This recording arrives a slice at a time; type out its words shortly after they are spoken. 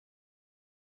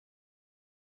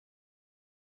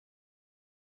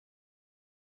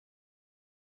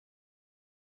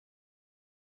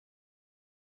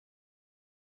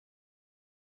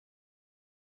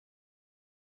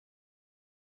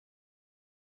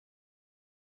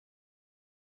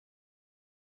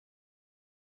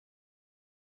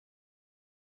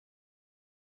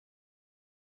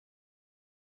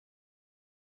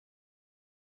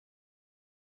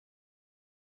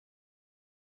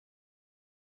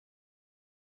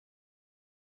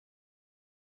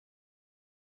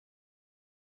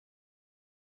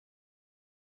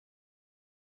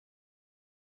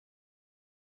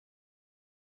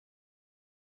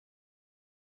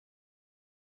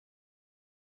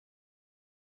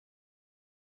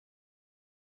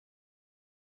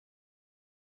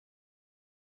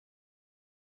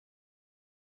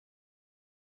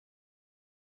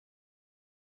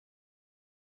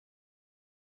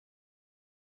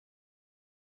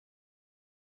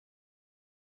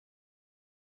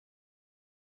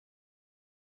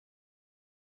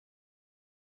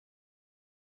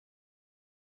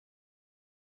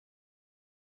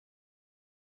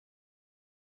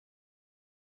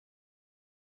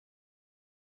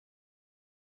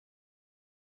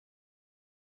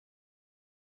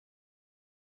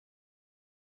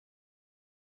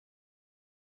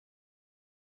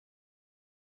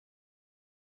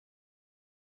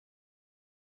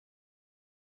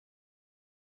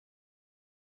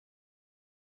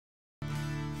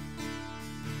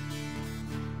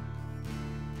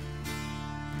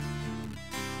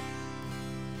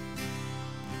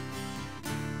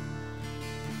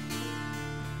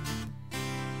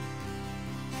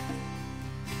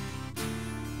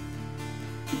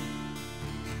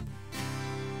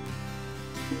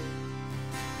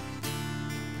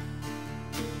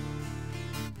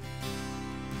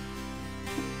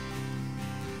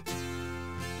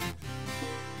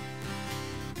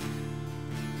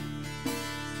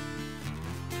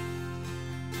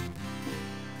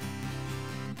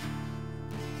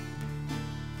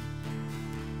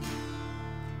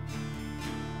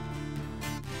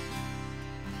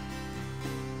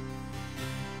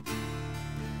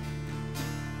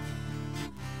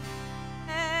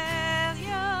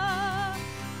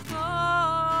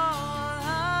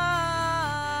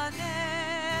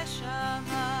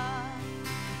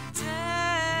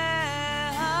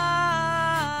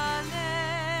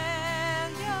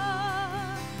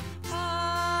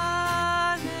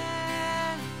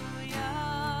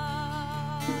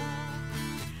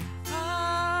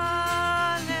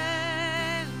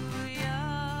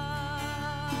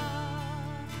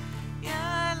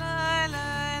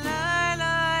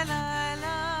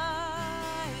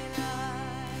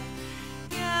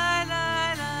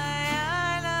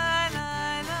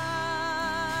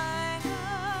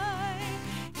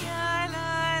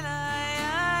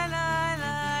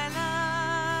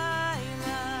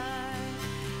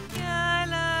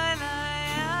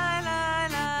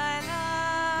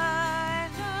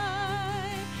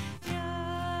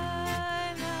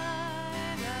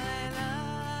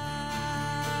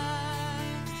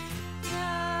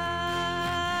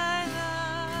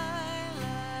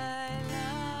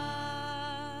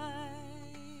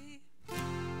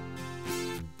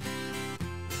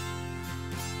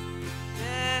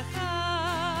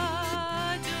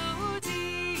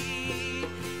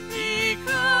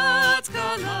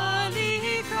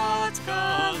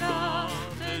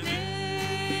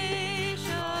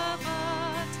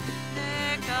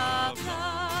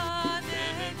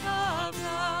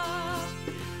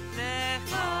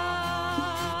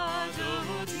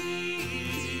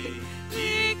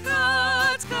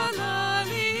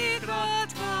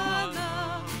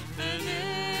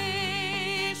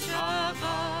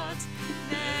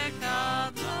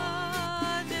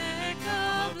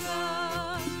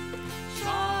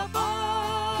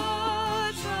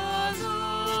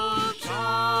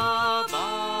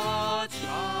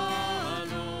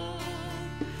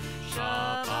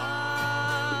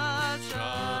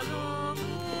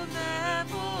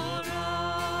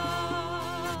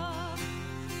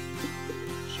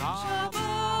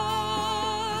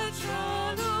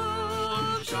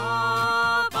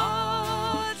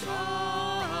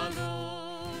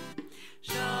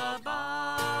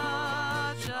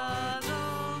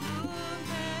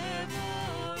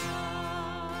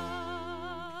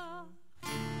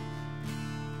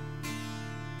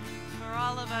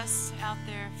us out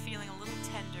there feeling a little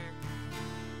tender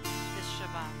this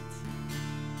Shabbat.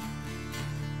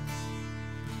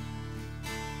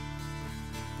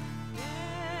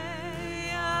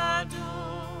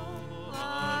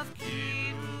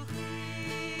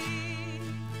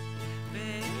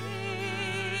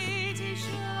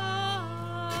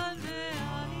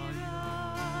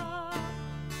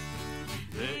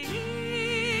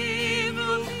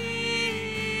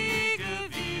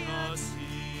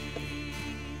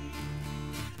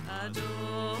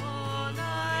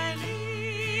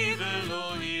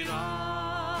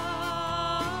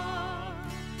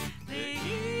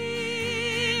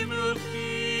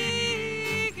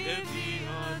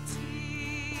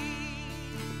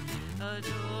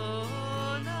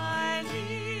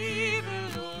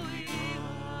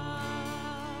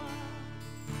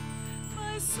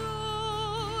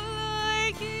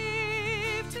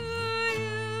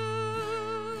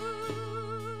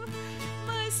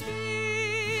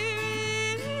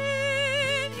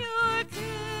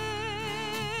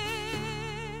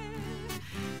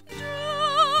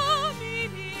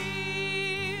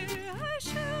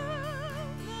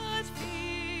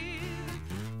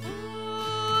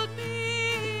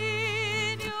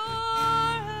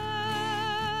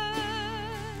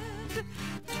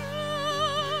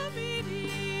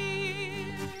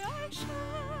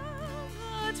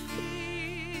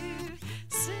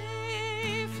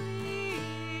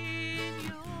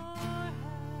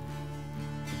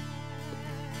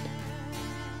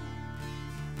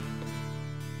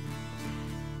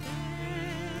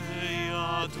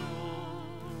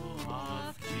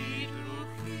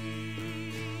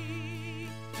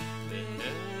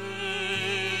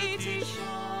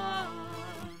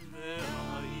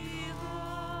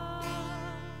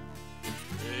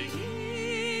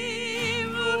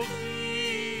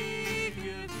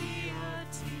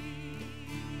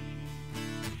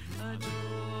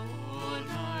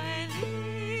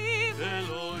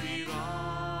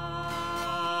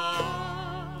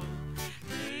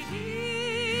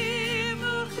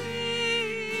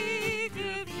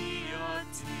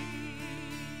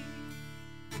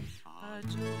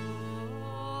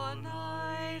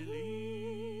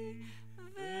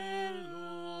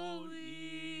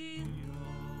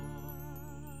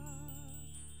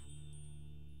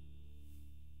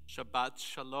 Shabbat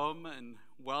Shalom and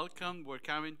welcome. We're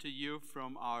coming to you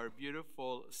from our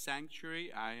beautiful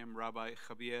sanctuary. I am Rabbi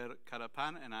Javier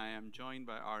Carapan and I am joined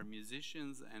by our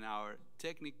musicians and our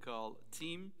technical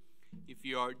team. If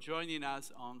you are joining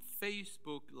us on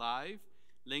Facebook Live,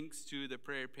 links to the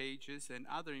prayer pages and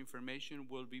other information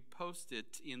will be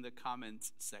posted in the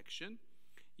comments section.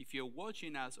 If you're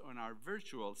watching us on our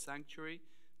virtual sanctuary,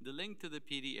 the link to the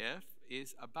PDF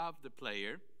is above the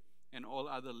player, and all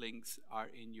other links are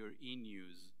in your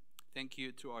e-news. Thank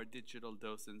you to our digital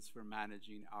docents for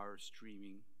managing our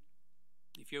streaming.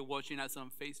 If you're watching us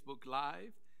on Facebook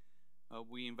Live,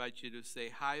 we invite you to say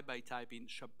hi by typing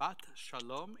Shabbat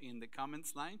Shalom in the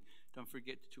comments line. Don't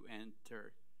forget to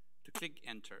click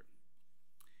enter.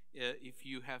 If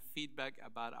you have feedback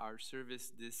about our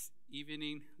service this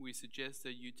evening, we suggest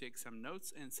that you take some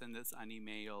notes and send us an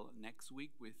email next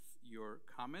week with your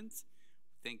comments.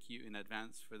 Thank you in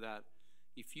advance for that.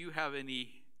 If you have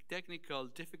any technical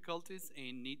difficulties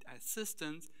and need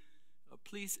assistance,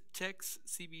 please text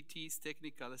CBT's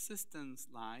technical assistance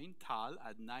line, TAL,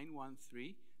 at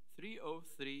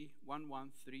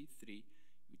 913-303-1133.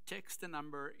 You text the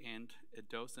number and a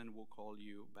docent will call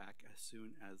you back as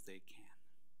soon as they can.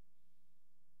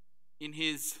 In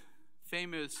his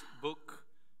famous book,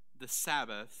 The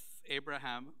Sabbath,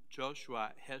 Abraham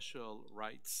Joshua Heschel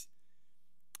writes,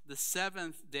 "The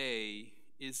seventh day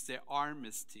is the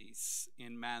armistice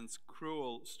in man's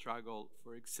cruel struggle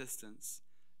for existence,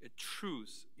 a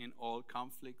truce in all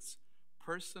conflicts,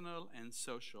 personal and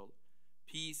social,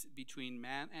 peace between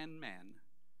man and man,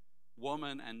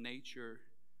 woman and nature,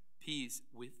 peace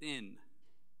within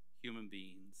human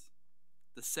beings.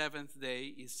 The seventh day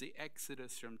is the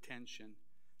exodus from tension,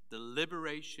 the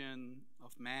liberation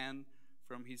of man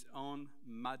from his own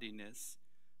muddiness,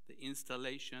 the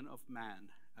installation of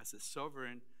man as a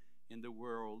sovereign in the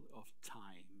world of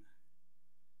time."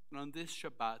 And on this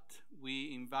Shabbat,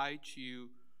 we invite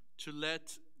you to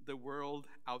let the world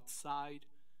outside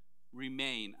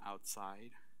remain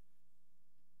outside.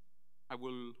 I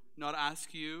will not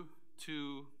ask you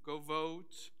to go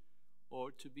vote or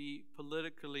to be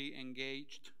politically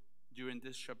engaged during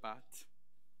this Shabbat.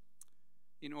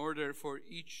 In order for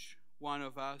each one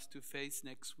of us to face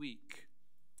next week,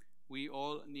 we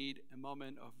all need a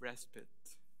moment of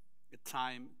respite, a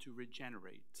time to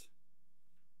regenerate.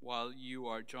 While you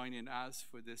are joining us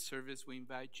for this service, we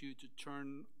invite you to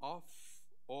turn off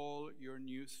all your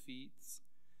news feeds,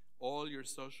 all your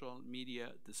social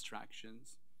media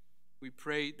distractions. We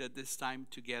pray that this time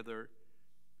together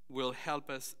will help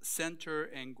us center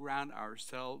and ground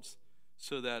ourselves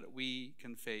so that we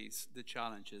can face the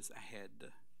challenges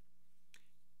ahead.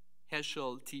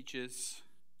 Heschel teaches,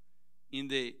 in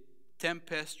the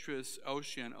tempestuous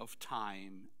ocean of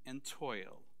time and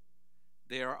toil,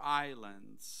 there are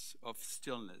islands of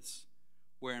stillness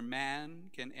where man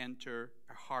can enter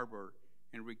a harbor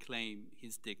and reclaim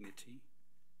his dignity.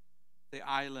 The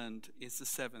island is the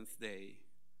seventh day,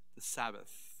 the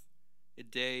Sabbath, a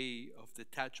day of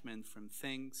detachment from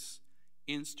things,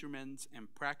 instruments,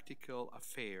 and practical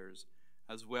affairs,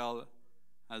 as well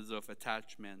as of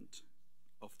attachment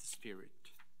of the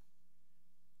spirit.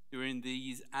 During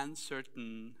these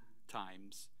uncertain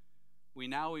times, we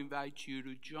now invite you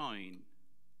to join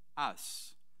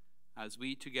us as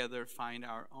we together find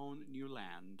our own new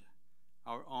land,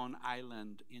 our own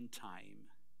island in time.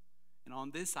 And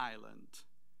on this island,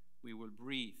 we will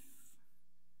breathe.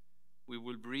 We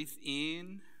will breathe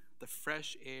in the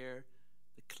fresh air,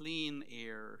 the clean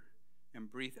air, and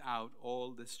breathe out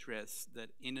all the stress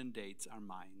that inundates our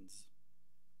minds.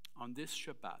 On this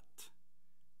Shabbat,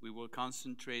 we will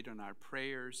concentrate on our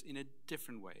prayers in a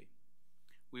different way.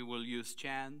 We will use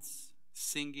chants,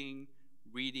 singing,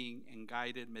 reading, and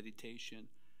guided meditation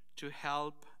to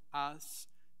help us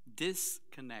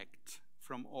disconnect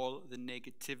from all the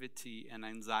negativity and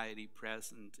anxiety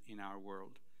present in our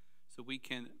world, so we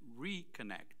can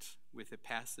reconnect with the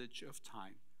passage of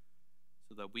time,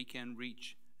 so that we can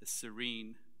reach a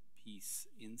serene peace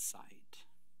inside.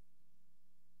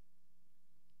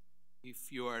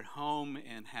 If you are at home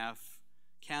and have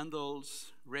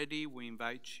candles ready, we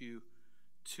invite you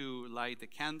to light the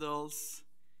candles.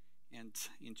 And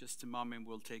in just a moment,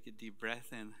 we'll take a deep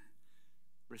breath and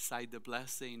recite the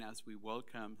blessing as we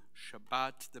welcome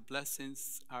Shabbat. The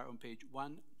blessings are on page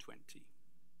 120.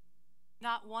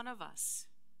 Not one of us,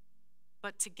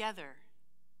 but together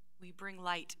we bring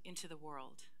light into the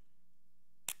world.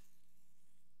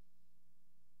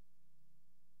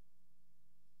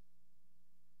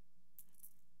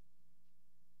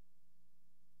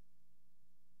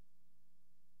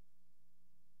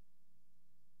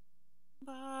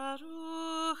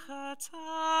 Baruch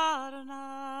atah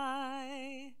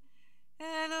Adonai,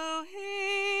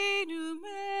 Eloheinu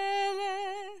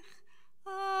melech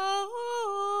haolam,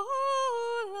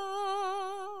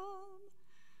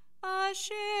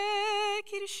 asher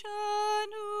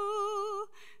kirshanu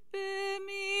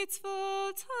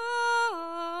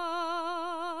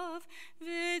b'mitzvotav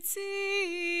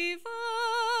v'tzivanu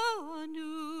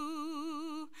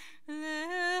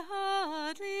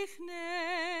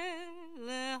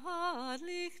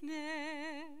lehadlich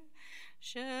ner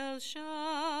shel Shabbat.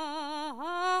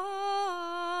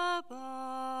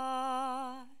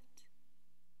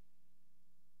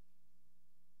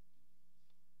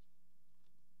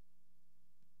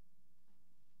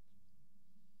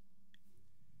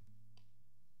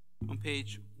 On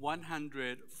page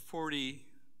 140,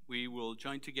 we will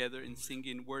join together in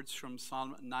singing words from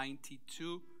Psalm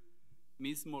 92,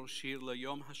 Mizmor Shir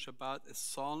LaYom HaShabbat, a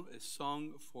psalm, a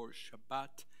song for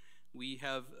Shabbat. We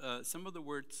have, some of the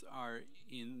words are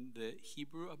in the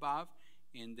Hebrew above,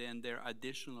 and then there are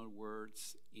additional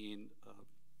words in a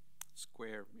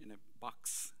square, in a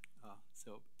box.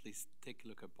 So please take a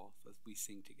look at both as we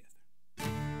sing together.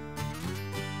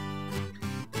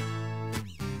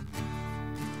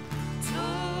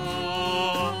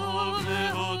 Tov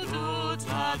lehodot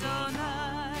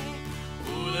Adonai,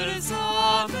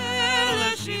 ulezamer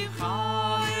l'shimcha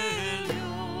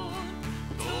elyon.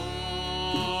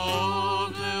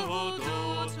 Tov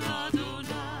lehodot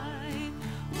Adonai,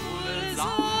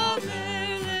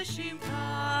 ulezamer l'shimcha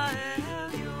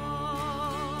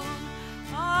elyon.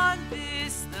 On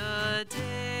this the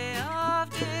day of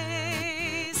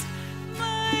days,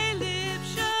 my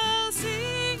lips shall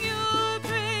sing your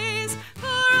praise, for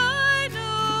I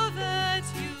know that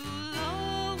you'll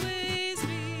always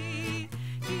be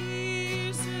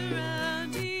here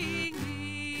surrounding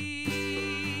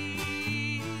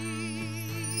me.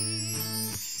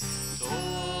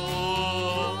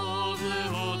 Tov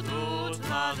lehodot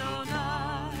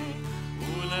Adonai,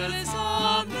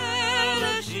 ulezamer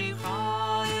l'shimcha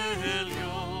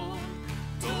elyon.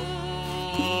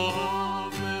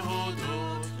 Tov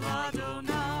lehodot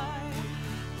Adonai,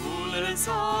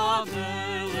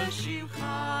 ulezamer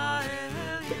l'shimcha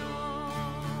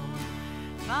elyon.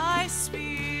 My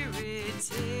spirit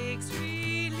takes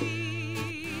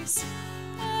release.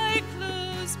 I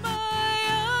close my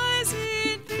eyes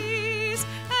in peace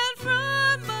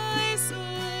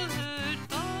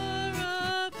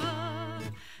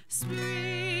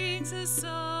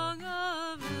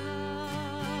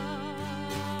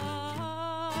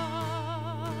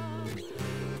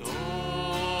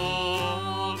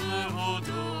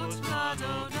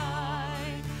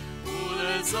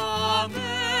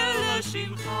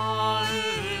לשמך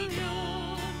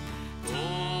עליון,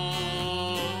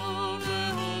 טוב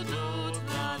להודות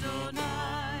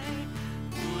לאדוני,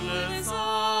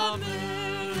 ולזמר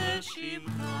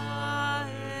לשמך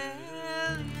עליון.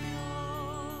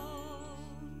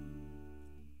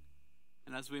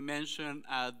 And as we mentioned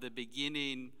at the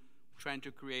beginning, trying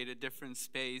to create a different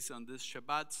space on this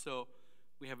Shabbat, so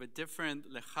we have a different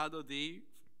Lechadodi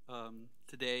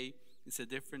today. It's a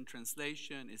different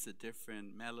translation, it's a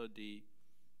different melody.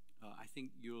 I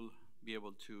think you'll be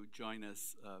able to join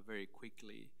us very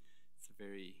quickly. It's a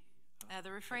very...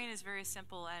 the refrain is very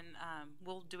simple, and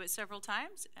we'll do it several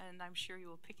times, and I'm sure you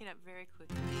will pick it up very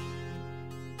quickly.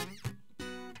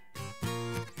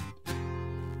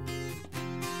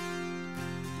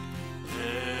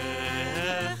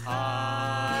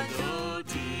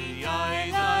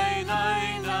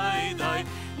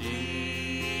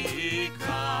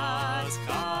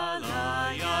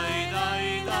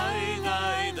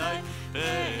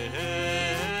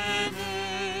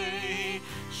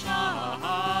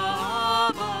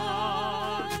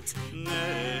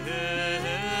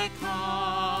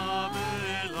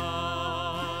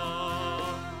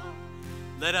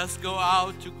 Let us go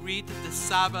out to greet the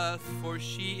Sabbath, for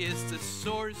she is the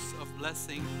source of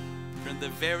blessing. From the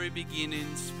very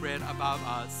beginning spread above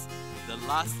us, the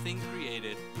last thing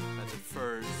created, but the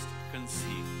first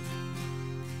conceived.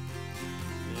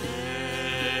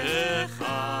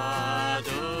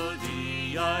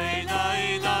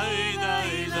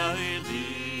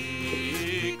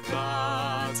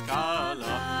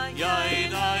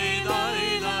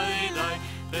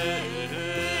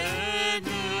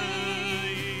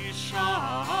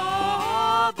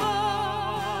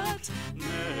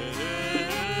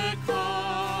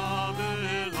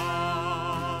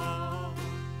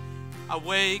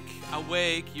 Awake,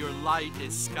 awake, your light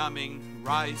is coming.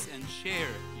 Rise and share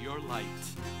your light.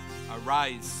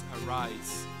 Arise,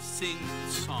 arise, sing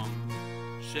the song.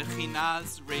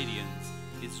 Shekhinah's radiance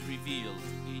is revealed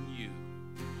in you.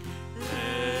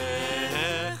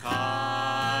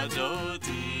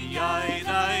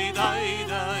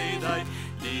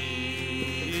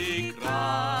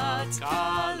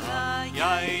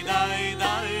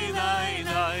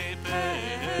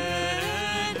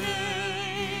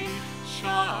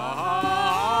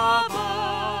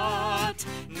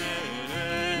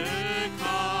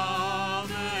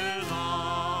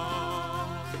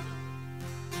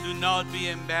 Do not be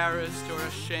embarrassed or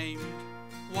ashamed.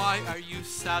 Why are you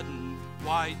saddened?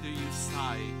 Why do you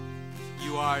sigh?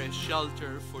 You are a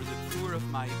shelter for the poor of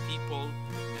my people,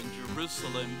 and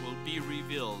Jerusalem will be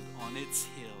revealed on its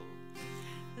hill.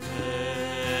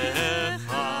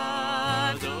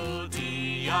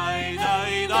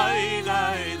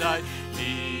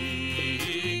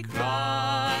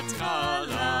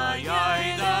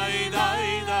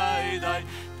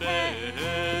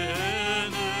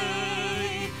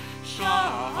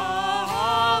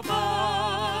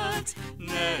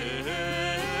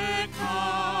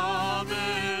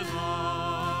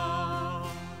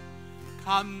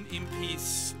 Come in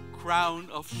peace, crown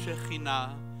of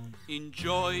Shekhinah, in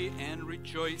joy and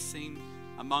rejoicing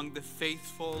among the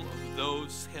faithful of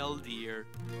those held dear.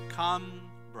 Come,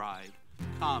 bride,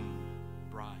 come,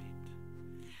 bride.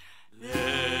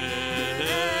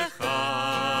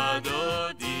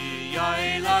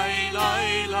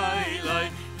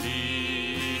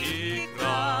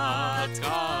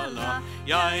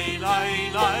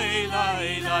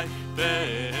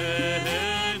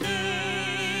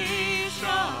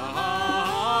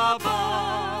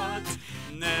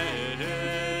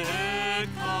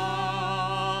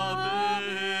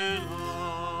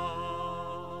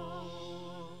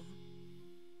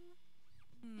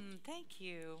 Thank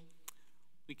you.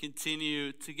 We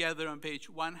continue together on page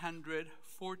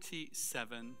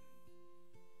 147.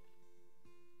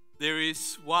 There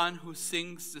is one who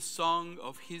sings the song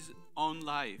of his own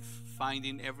life,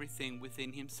 finding everything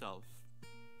within himself.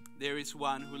 There is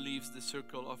one who leaves the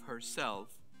circle of herself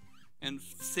and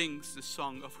sings the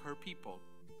song of her people.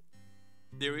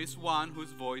 There is one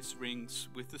whose voice rings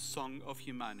with the song of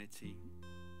humanity,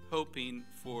 hoping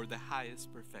for the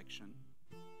highest perfection.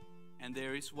 And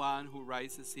there is one who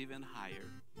rises even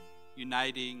higher,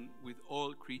 uniting with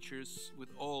all creatures, with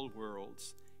all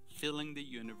worlds, filling the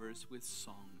universe with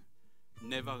song.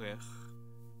 Nevarech,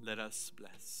 let us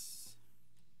bless.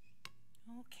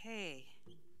 Okay.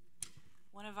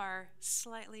 One of our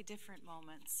slightly different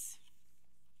moments.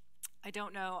 I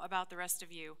don't know about the rest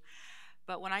of you,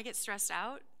 but when I get stressed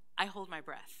out, I hold my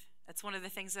breath. That's one of the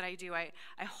things that I do. I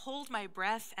hold my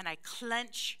breath and I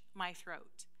clench my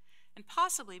throat. And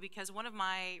possibly because one of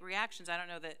my reactions, I don't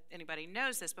know that anybody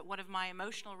knows this, but one of my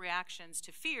emotional reactions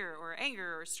to fear or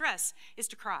anger or stress is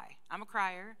to cry. I'm a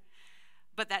crier,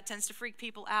 but that tends to freak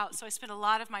people out. So I spend a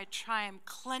lot of my time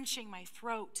clenching my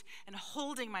throat and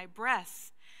holding my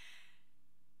breath.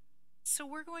 So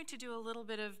we're going to do a little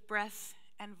bit of breath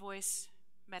and voice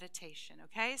meditation,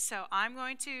 okay? So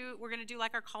we're going to do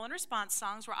like our call and response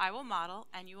songs where I will model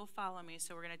and you will follow me.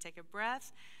 So we're going to take a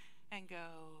breath and go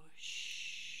shh.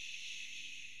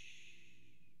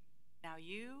 Now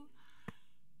you.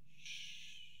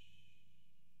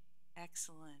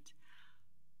 Excellent.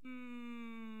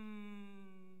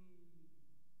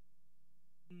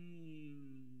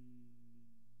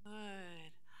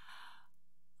 Good.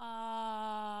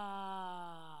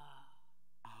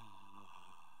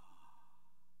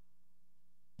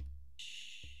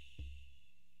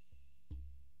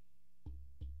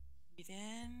 Breathe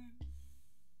in.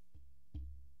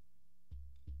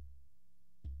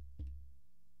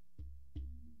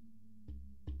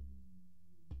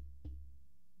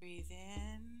 Breathe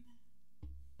in.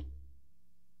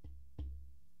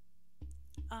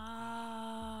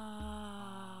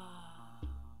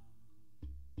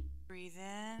 Breathe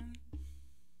in.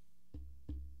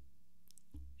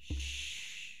 Shh.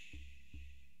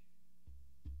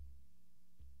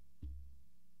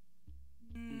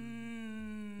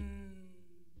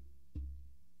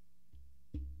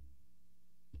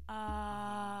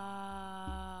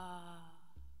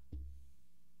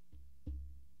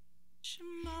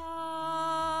 Shema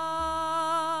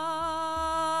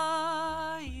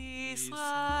Yisrael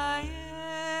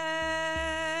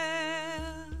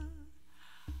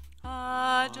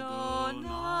Adonai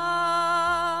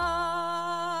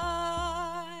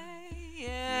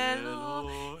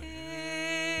Eloheinu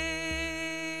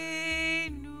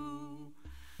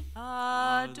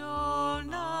Adonai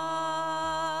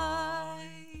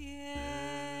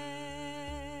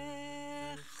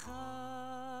Echad.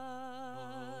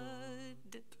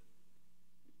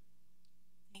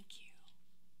 Thank you.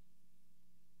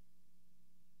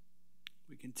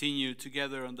 We continue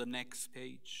together on the next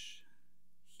page.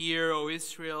 Hear, O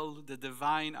Israel, the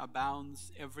divine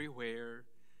abounds everywhere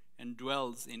and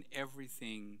dwells in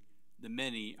everything. The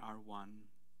many are one.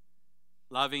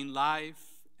 Loving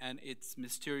life and its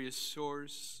mysterious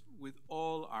source with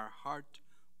all our heart,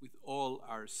 with all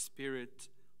our spirit,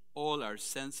 all our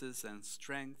senses and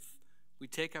strength, we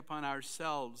take upon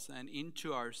ourselves and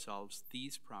into ourselves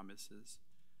these promises: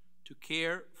 to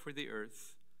care for the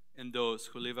earth and those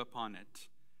who live upon it,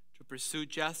 to pursue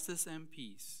justice and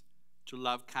peace, to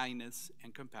love kindness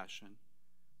and compassion.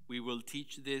 We will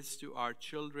teach this to our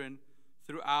children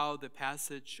throughout the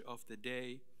passage of the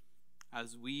day,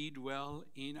 as we dwell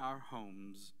in our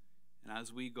homes and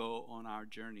as we go on our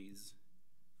journeys,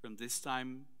 from the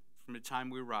time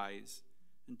we rise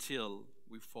until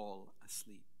we fall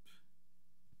asleep.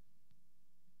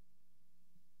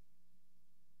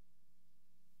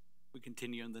 We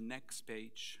continue on the next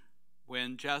page.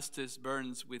 When justice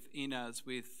burns within us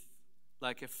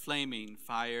like a flaming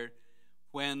fire,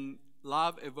 when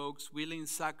love evokes willing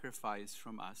sacrifice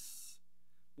from us,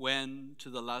 when to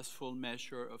the lustful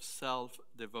measure of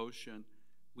self-devotion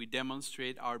we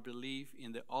demonstrate our belief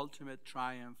in the ultimate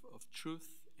triumph of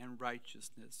truth and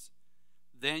righteousness,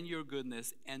 then your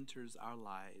goodness enters our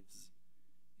lives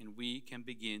and we can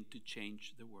begin to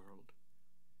change the world.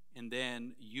 And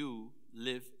then you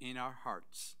live in our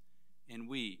hearts, and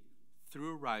we,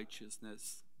 through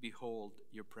righteousness, behold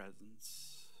your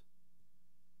presence.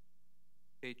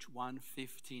 Page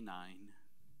 159.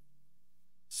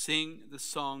 Sing the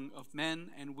song of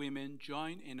men and women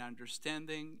join in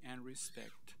understanding and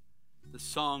respect, the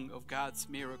song of God's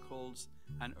miracles,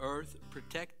 an earth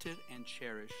protected and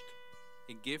cherished,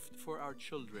 a gift for our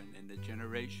children and the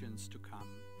generations to come,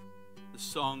 the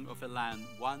song of a land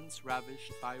once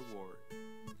ravished by war,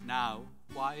 now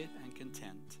quiet and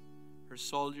content, her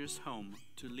soldiers home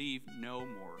to leave no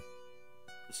more,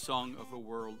 the song of a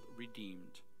world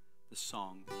redeemed, the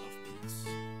song of peace.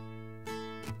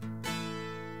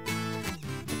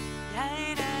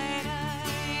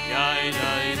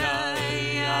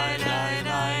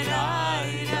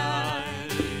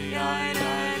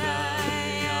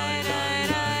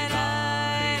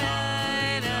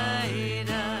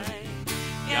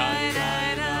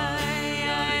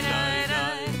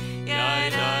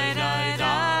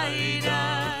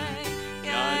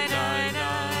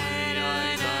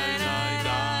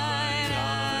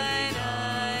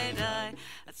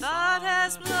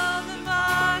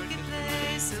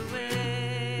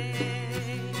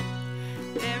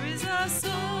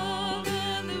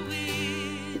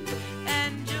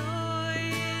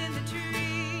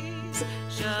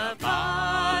 Shabbat.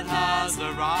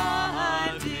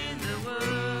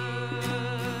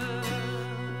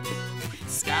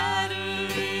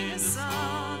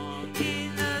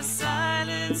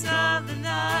 silence of the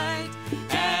night,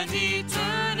 and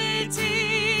eternity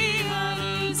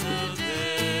honors the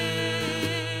day,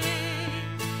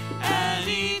 and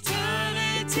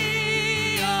eternity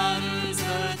honors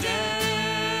the day.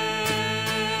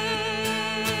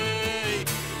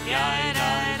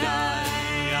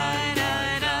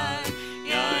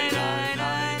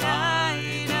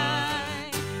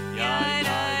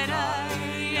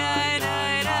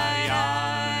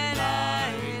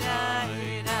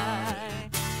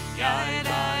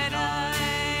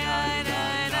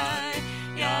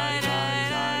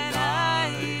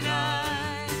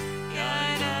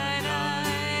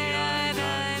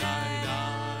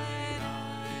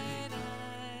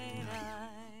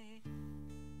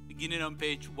 Beginning on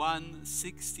page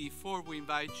 164, we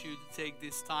invite you to take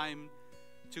this time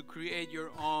to create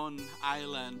your own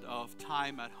island of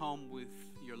time at home with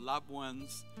your loved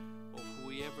ones or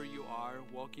whoever you are,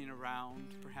 walking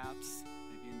around, perhaps,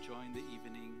 maybe enjoying the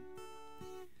evening.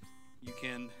 You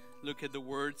can look at the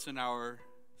words in our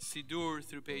Siddur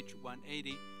through page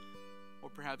 180, or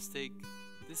perhaps take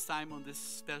this time on this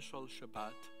special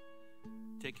Shabbat,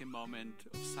 take a moment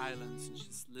of silence and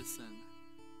just listen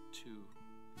to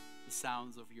the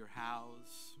sounds of your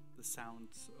house, the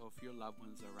sounds of your loved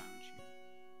ones around you.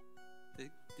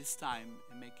 Take this time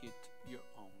and make it your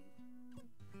own.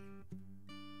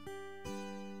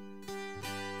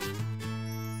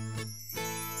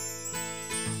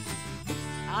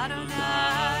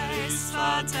 Adonai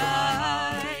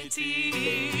Sfatai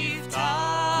Tiftach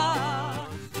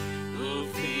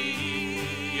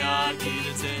Ufi Yagid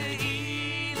Tehilatecha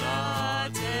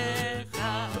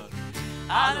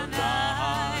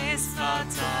Adonai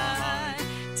Sfatai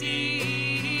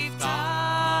Tiftach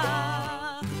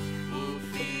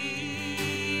Ufi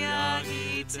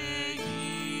Yagid Tehilatecha.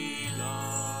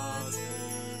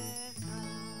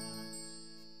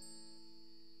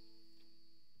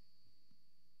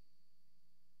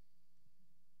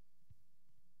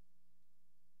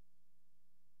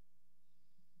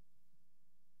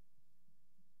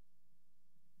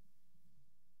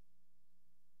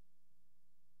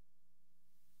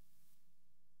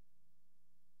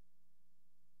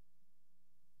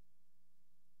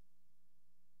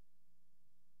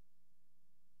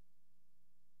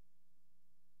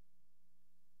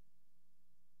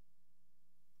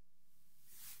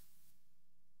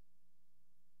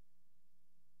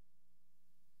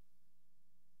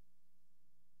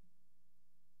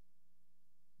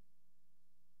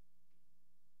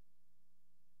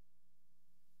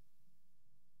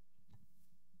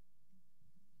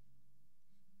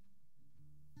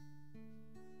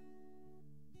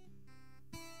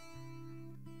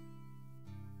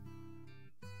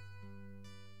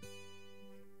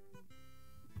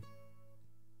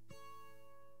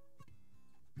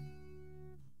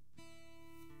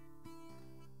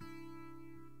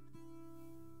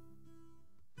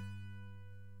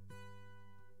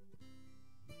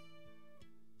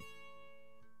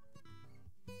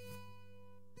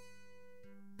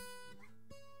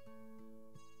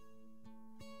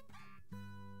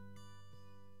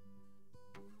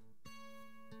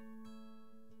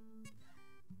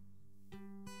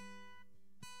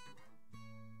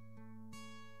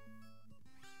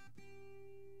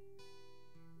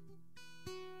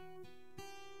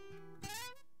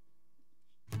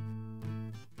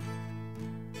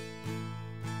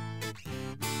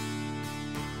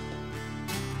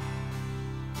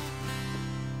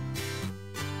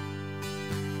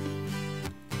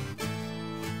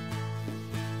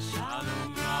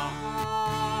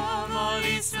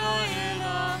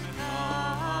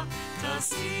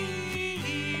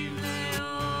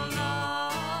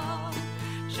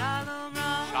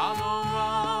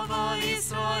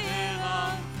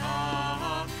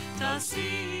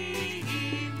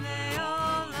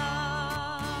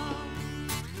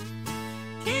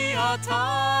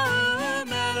 אתה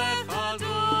מלך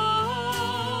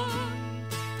אדון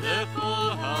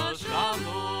לכל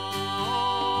השלום,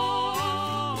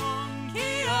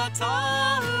 כי אתה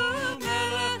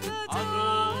מלך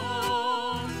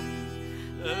אדון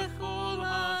לכל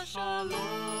השלום.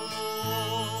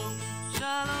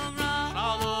 שלום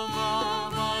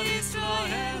רב על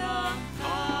ישראל עמך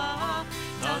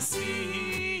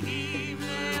תשים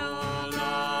לעולם.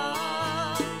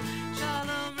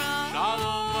 שלום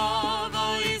רב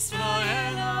על ישראל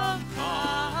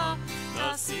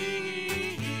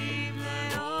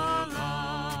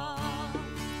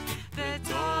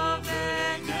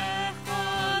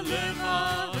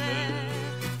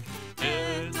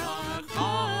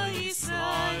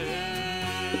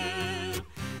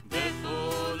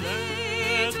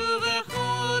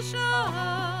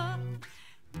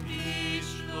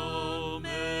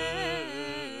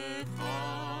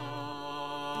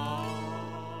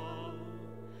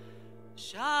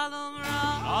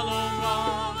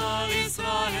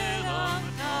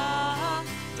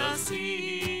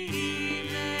tasim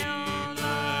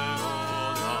leolam.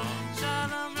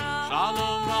 Shalom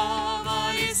Rav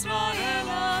al Yisrael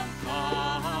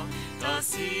Amcha,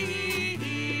 tasim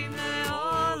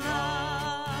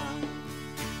leolam,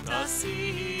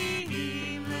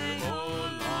 tasim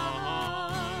leolam,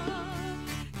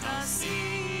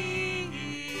 tasim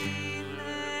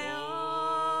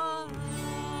leolam.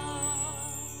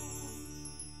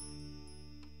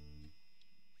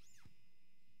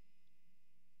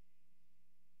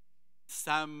 It's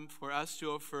time for us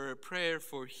to offer a prayer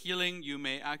for healing. You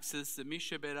may access the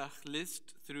Misha Berach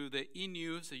list through the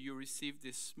e-news that you received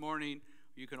this morning.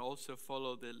 You can also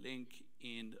follow the link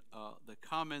in the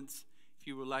comments. If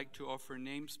you would like to offer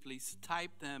names, please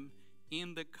type them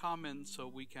in the comments so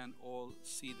we can all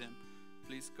see them.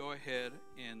 Please go ahead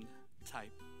and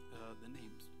type the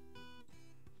names.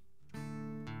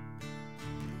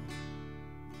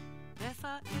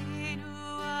 Refa'enu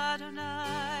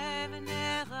Adonai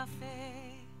v'nerafe,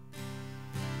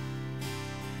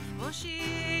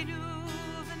 Hoshinu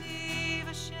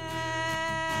v'nivashea,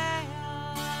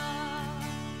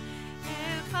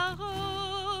 El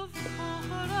karov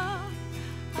v'chochora,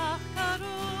 ach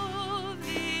karov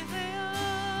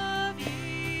v'yireav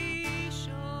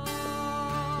yisho.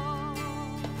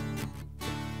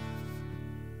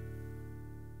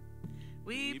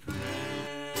 We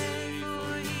pray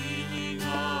for healing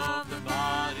of the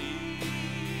body.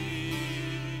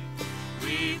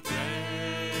 We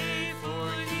pray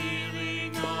for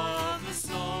healing of the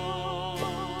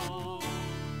soul,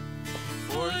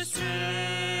 for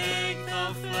strength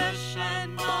of flesh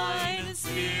and mind and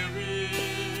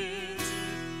spirit.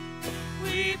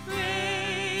 We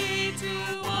pray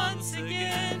to once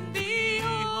again be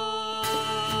whole.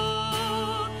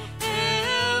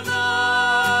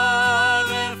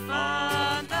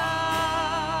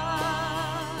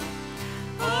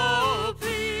 Oh,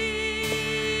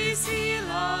 please heal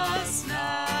us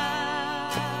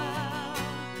now.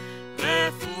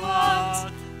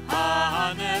 Refuat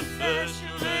ha'nefesh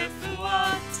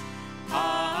u'refuat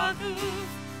ha'guf,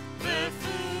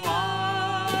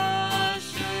 refuah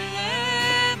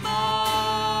shelema.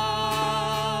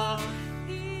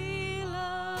 Heal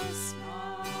us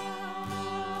now.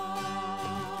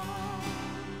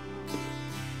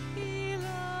 Heal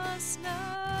us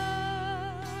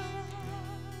now.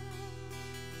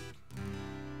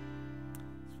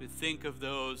 As we think of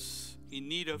those in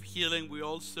need of healing, we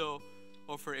also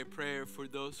offer a prayer for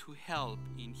those who help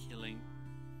in healing.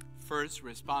 First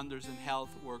responders and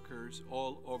health workers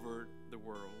all over the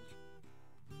world.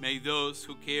 May those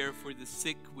who care for the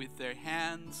sick with their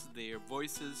hands, their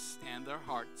voices, and their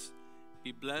hearts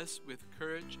be blessed with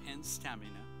courage and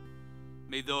stamina.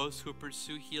 May those who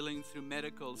pursue healing through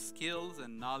medical skills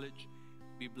and knowledge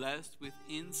be blessed with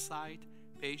insight,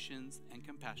 patience, and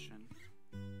compassion.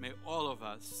 May all of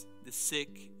us, the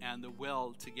sick and the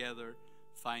well together,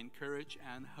 find courage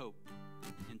and hope.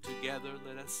 And together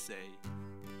let us say,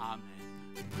 Amen.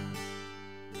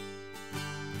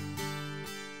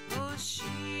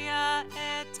 הושיע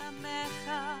את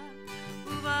עמך,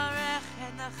 וברך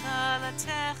את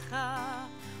נחלתך,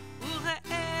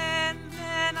 וראם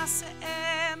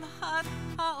מנשאיהם עד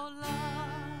העולם.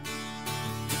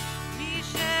 מי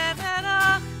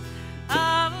שברך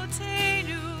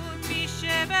אבותינו, מי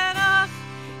שברך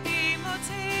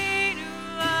אמותינו,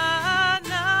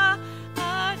 אנא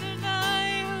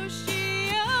אדוני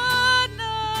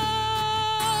הושיענה.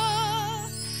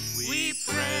 We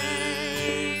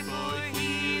pray for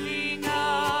healing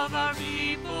of our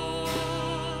people.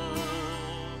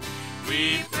 We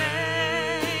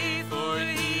pray for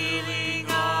healing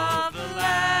of the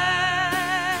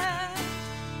land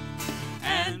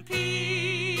and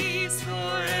peace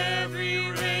for every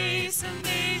race and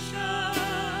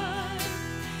nation,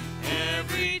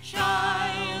 every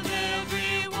child,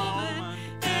 every woman,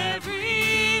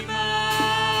 every man.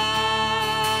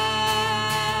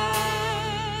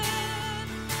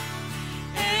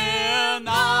 And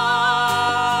oh,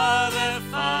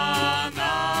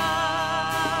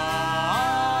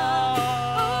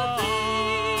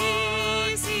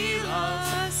 please heal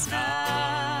us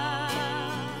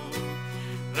now.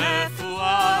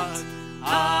 Refuat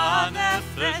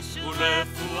ha'nefesh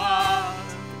u'refuat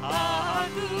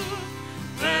ha'guf,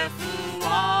 refuat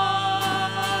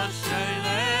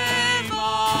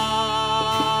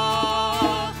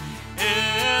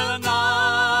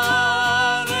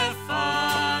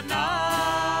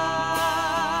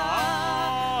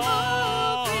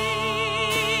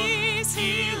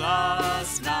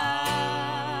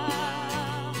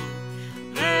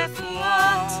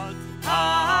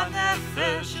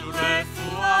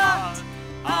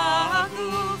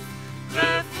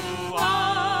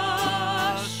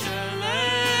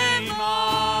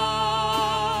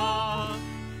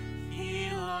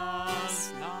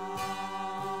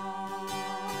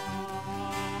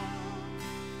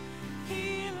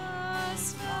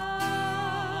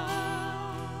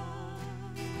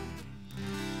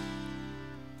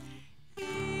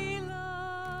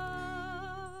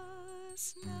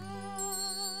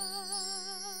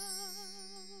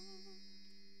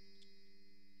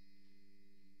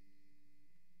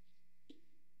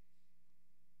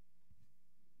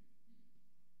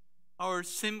Our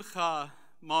Simcha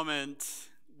moment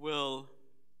will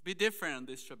be different on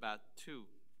this Shabbat too.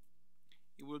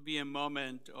 It will be a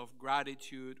moment of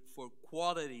gratitude for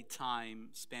quality time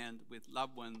spent with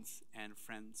loved ones and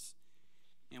friends.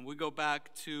 And we go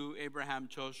back to Abraham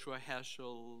Joshua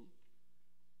Heschel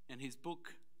and his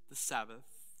book, The Sabbath,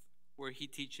 where he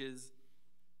teaches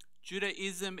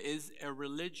Judaism is a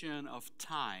religion of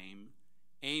time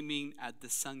aiming at the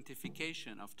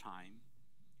sanctification of time.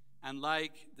 And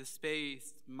like the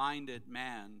space-minded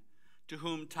man, to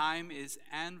whom time is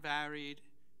unvaried,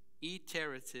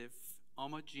 iterative,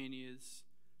 homogeneous,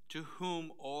 to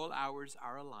whom all hours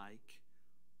are alike,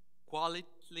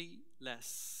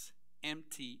 qualityless,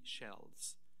 empty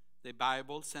shells. The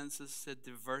Bible senses the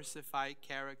diversified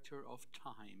character of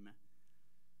time.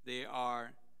 There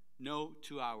are no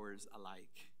 2 hours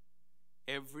alike.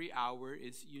 Every hour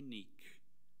is unique,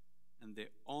 and the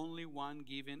only one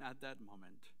given at that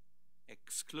moment,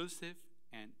 exclusive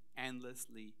and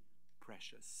endlessly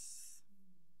precious.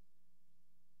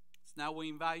 So now we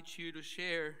invite you to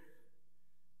share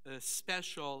a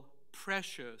special,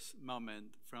 precious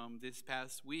moment from these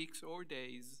past weeks or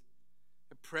days,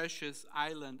 a precious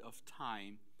island of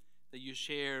time that you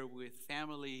share with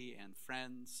family and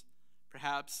friends.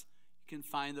 Perhaps you can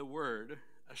find a word,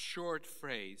 a short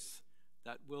phrase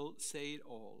that will say it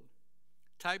all.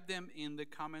 Type them in the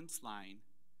comments line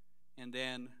and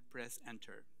then press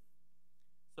enter.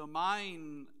 So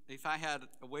mine, if I had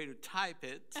a way to type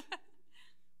it,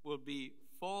 would be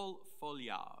fall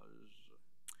foliage.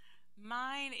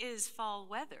 Mine is fall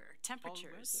weather,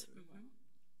 temperatures. Fall weather. Mhm.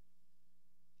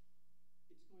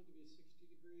 It's going to be 60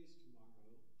 degrees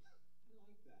tomorrow. I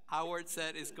like that. Howard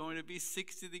said it's going to be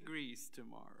 60 degrees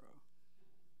tomorrow.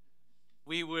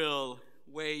 We will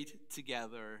wait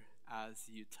together as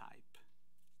you type.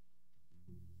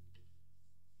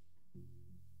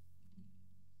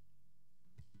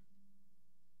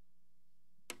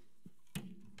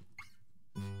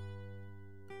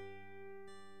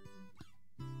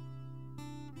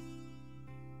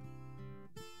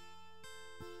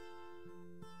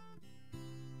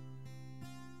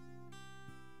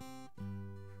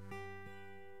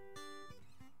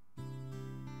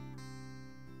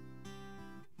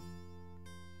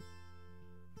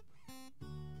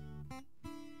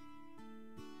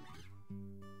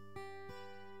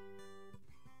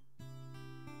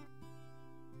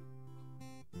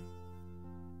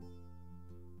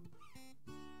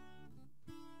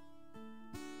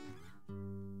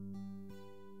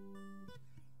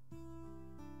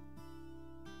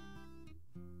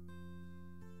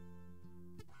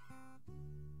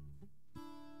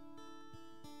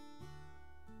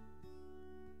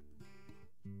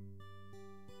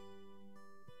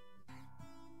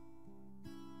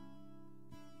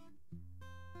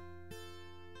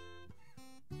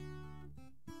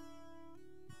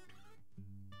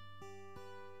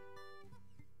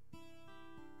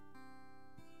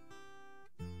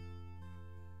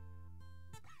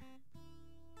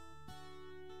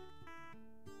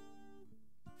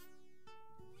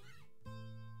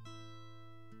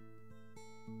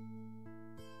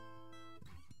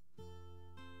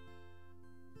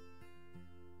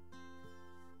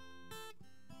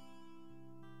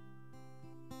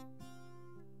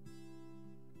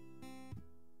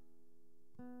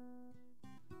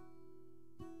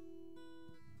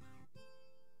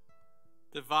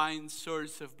 Divine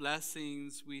source of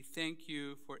blessings, we thank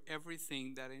you for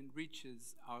everything that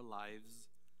enriches our lives.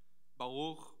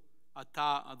 Baruch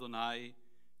atah Adonai,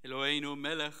 Eloheinu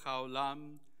melech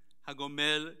haolam,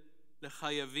 hagomel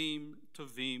lechayavim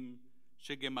tovim,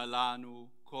 shegemalanu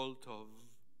kol tov.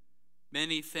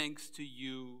 Many thanks to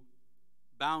you,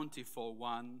 bountiful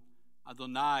one,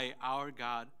 Adonai, our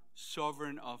God,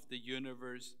 sovereign of the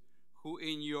universe, who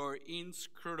in your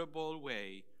inscrutable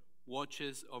way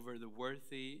watches over the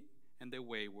worthy and the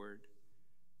wayward,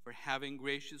 for having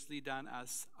graciously done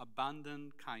us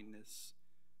abundant kindness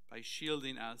by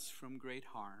shielding us from great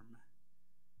harm.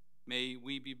 May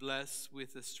we be blessed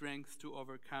with the strength to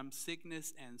overcome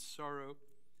sickness and sorrow,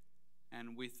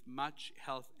 and with much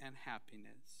health and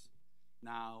happiness,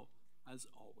 now as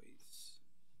always.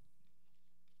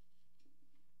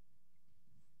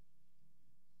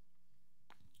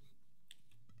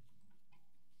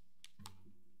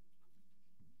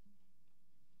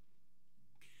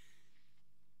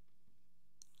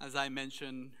 As I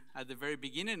mentioned at the very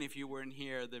beginning, if you weren't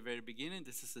here at the very beginning,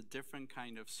 this is a different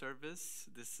kind of service.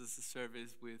 This is a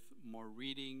service with more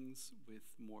readings, with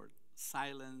more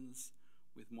silence,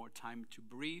 with more time to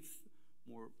breathe,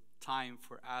 more time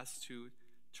for us to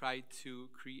try to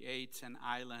create an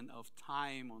island of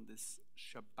time on this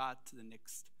Shabbat, the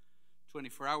next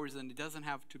 24 hours, and it doesn't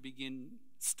have to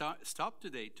stop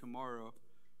today, tomorrow.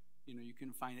 You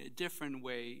can find a different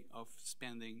way of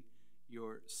spending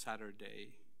your Saturday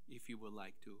if you would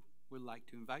like to. We'd like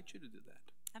to invite you to do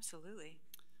that. Absolutely.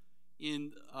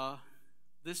 In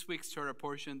this week's Torah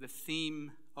portion, the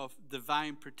theme of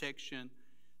divine protection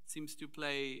seems to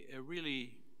play a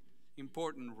really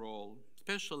important role,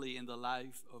 especially in the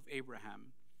life of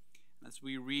Abraham. As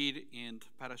we read in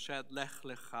Parashat Lech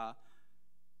Lecha,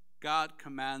 God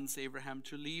commands Abraham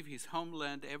to leave his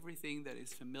homeland, everything that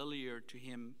is familiar to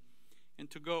him, and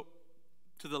to go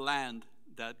to the land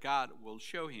that God will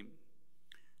show him.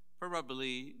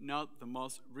 Probably not the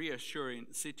most reassuring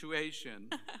situation.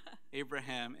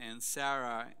 Abraham and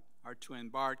Sarah are to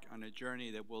embark on a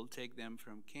journey that will take them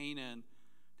from Canaan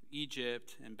to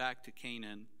Egypt and back to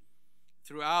Canaan.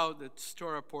 Throughout the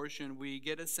Torah portion, we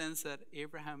get a sense that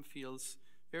Abraham feels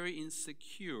very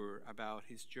insecure about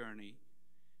his journey,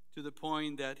 to the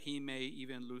point that he may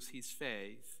even lose his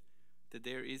faith that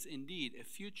there is indeed a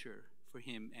future for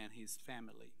him and his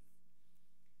family.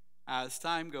 As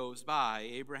time goes by,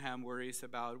 Abraham worries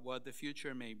about what the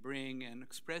future may bring and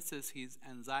expresses his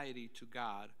anxiety to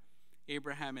God.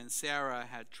 Abraham and Sarah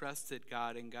had trusted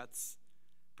God and God's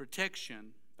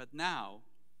protection, but now,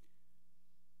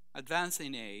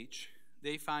 advancing in age,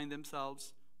 they find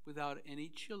themselves without any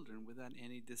children, without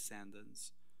any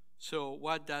descendants. So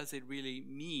what does it really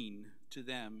mean to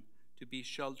them to be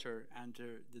sheltered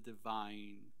under the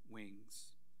divine wings?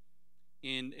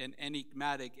 In an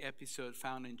enigmatic episode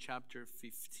found in chapter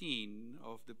 15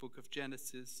 of the book of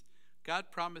Genesis, God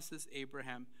promises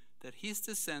Abraham that his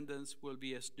descendants will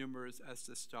be as numerous as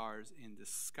the stars in the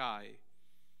sky.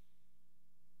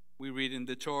 We read in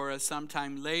the Torah,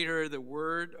 sometime later, the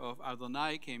word of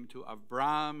Adonai came to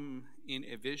Avram in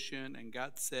a vision, and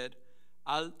God said,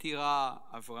 Al tira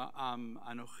Avraham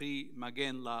anochi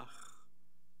magen lach,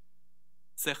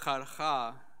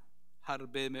 zecharcha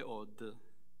harbe meod.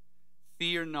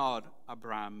 Fear not,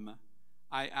 Abram,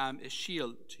 I am a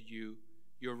shield to you.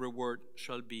 Your reward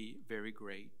shall be very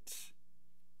great.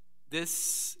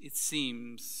 This, it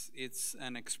seems, it's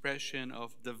an expression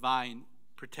of divine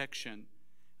protection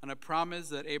and a promise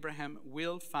that Abraham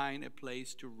will find a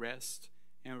place to rest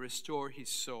and restore his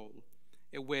soul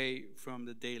away from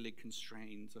the daily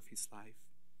constraints of his life.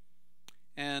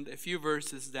 And a few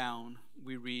verses down,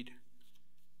 we read,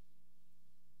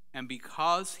 and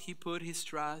because he put his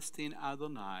trust in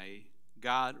Adonai,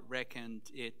 God reckoned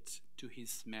it to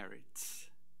his merit.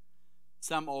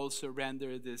 Some also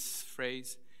render this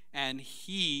phrase, and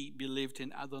he believed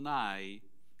in Adonai,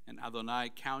 and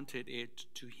Adonai counted it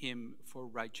to him for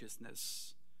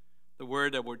righteousness. The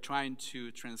word that we're trying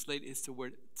to translate is the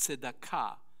word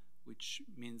tzedakah, which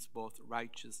means both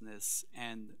righteousness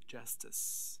and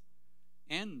justice,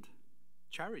 and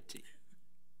charity.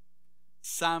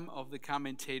 Some of the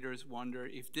commentators wonder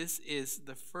if this is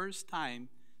the first time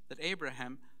that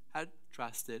Abraham had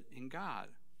trusted in God.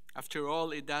 After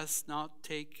all, it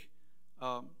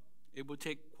would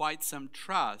take quite some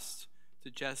trust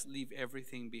to just leave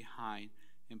everything behind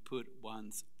and put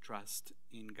one's trust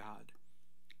in God.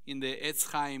 In the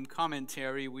Etz Chaim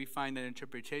commentary, we find an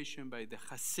interpretation by the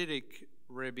Hasidic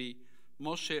Rebbe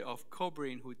Moshe of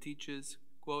Kobrin, who teaches,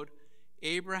 quote,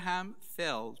 Abraham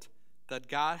felt that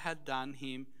God had done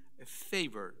him a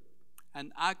favor,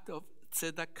 an act of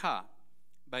tzedakah,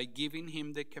 by giving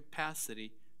him the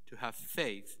capacity to have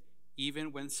faith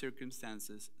even when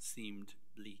circumstances seemed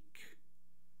bleak.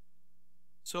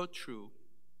 So true.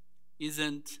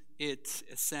 Isn't it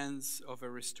a sense of a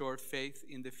restored faith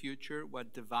in the future,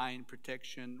 what divine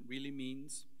protection really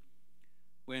means?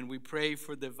 When we pray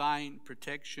for divine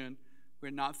protection,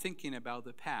 we're not thinking about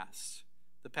the past.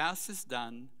 The past is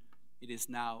done. It is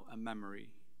now a memory.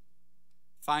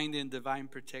 Finding divine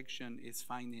protection is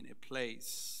finding a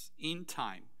place in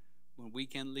time when we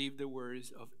can leave the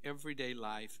worries of everyday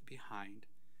life behind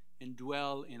and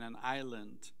dwell in an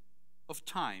island of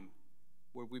time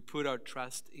where we put our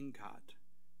trust in God.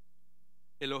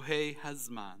 Elohei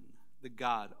Hazman, the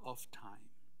God of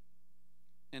time.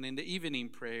 And in the evening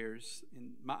prayers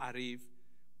in Ma'ariv,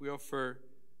 we offer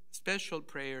special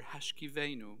prayer,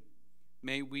 Hashkivenu,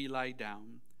 may we lie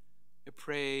down, a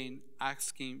praying,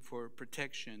 asking for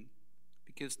protection,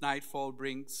 because nightfall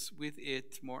brings with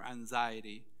it more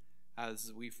anxiety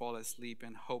as we fall asleep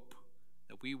and hope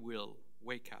that we will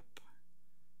wake up.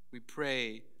 We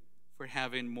pray for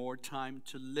having more time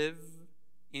to live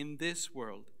in this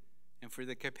world and for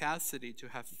the capacity to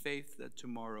have faith that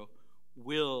tomorrow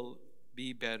will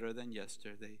be better than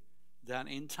yesterday, that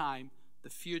in time the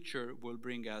future will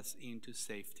bring us into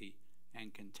safety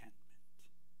and contentment.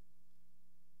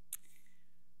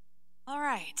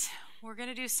 we're going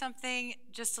to do something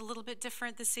just a little bit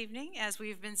different this evening, as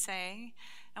we've been saying,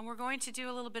 and we're going to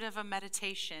do a little bit of a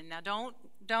meditation. Now,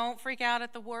 don't freak out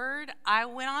at the word. I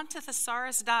went on to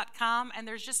thesaurus.com, and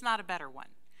there's just not a better one.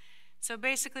 So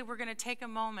basically, we're going to take a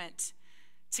moment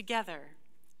together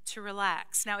to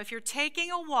relax. Now, if you're taking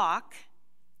a walk,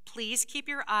 please keep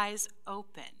your eyes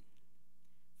open.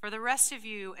 For the rest of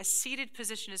you, a seated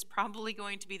position is probably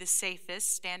going to be the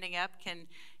safest. Standing up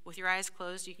with your eyes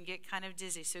closed, you can get kind of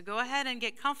dizzy. So go ahead and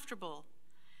get comfortable.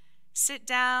 Sit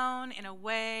down in a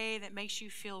way that makes you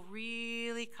feel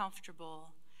really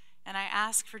comfortable. And I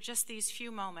ask for just these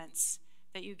few moments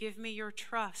that you give me your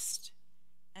trust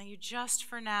and you just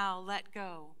for now let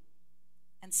go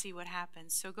and see what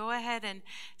happens. So go ahead and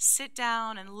sit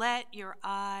down and let your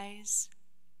eyes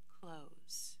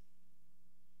close.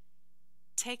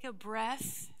 Take a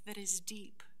breath that is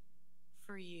deep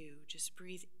for you. Just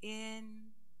breathe in,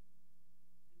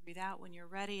 breathe out when you're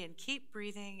ready, and keep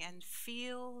breathing and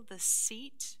feel the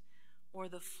seat or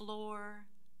the floor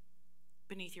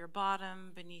beneath your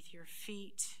bottom, beneath your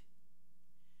feet.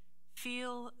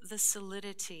 Feel the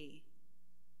solidity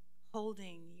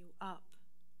holding you up,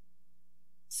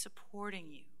 supporting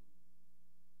you.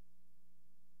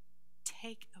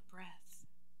 Take a breath.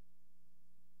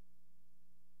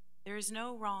 There is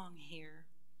no wrong here.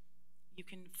 You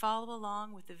can follow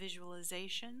along with the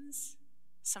visualizations.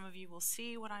 Some of you will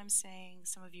see what I'm saying,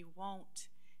 some of you won't.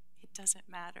 It doesn't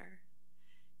matter.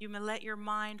 You may let your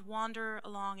mind wander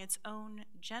along its own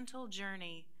gentle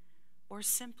journey or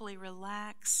simply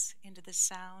relax into the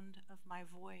sound of my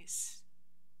voice.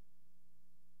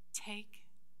 Take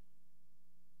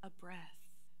a breath.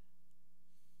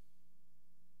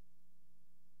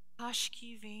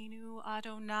 Hashkivenu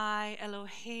Adonai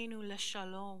Eloheinu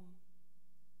Leshalom.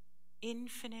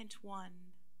 Infinite One,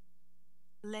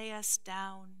 lay us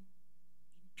down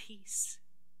in peace.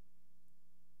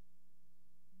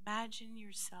 Imagine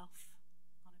yourself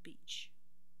on a beach.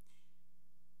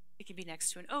 It can be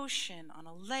next to an ocean, on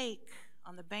a lake,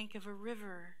 on the bank of a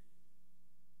river.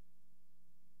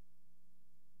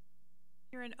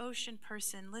 If you're an ocean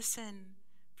person, listen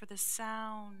for the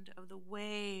sound of the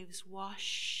waves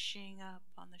washing up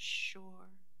on the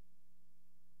shore.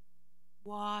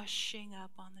 Washing up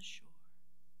on the shore.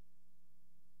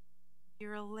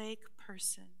 You're a lake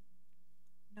person.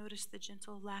 Notice the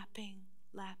gentle lapping,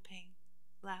 lapping,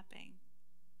 lapping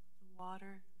the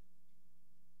water.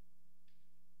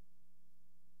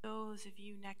 Those of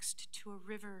you next to a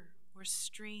river or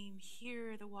stream,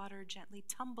 hear the water gently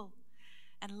tumble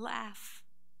and laugh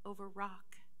over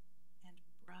rock and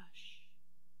brush.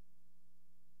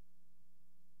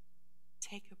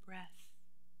 Take a breath.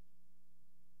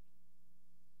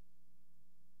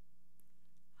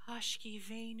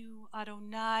 Hashkivenu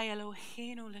Adonai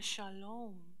Eloheinu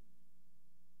Leshalom.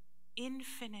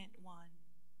 Infinite One,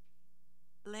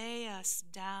 lay us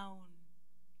down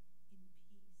in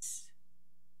peace.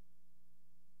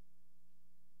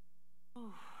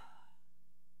 Oh,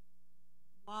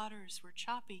 waters were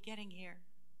choppy getting here.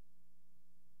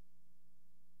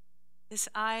 This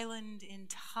island in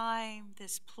time,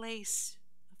 this place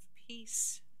of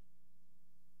peace.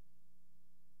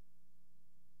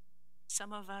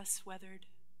 Some of us weathered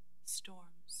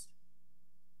storms.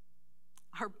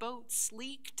 Our boats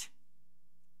leaked.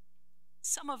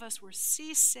 Some of us were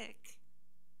seasick,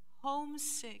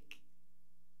 homesick,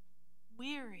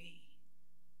 weary.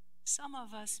 Some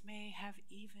of us may have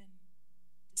even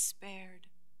despaired.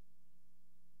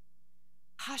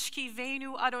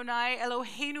 Hashkivenu Adonai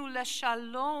Eloheinu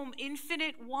Leshalom,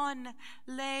 Infinite One,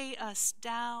 lay us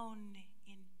down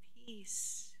in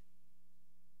peace.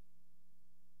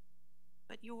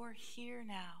 But you're here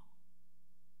now.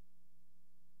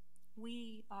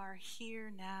 We are here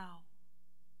now.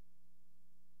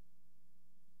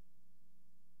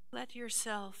 Let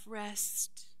yourself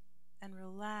rest and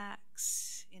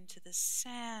relax into the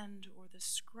sand or the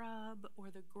scrub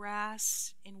or the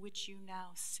grass in which you now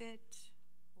sit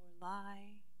or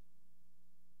lie.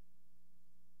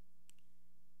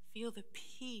 Feel the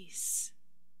peace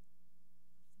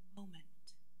of the moment.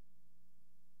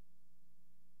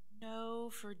 Know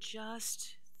for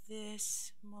just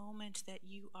this moment that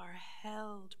you are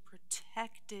held,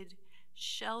 protected,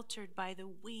 sheltered by the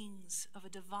wings of a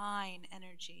divine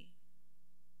energy.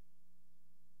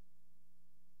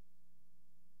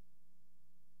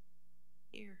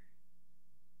 Here,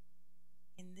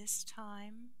 in this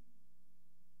time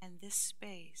and this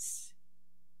space,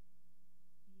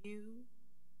 you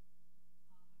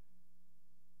are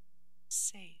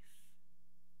safe.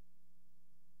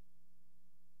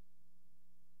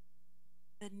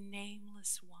 The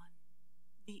nameless one,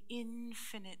 the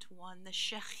infinite one, the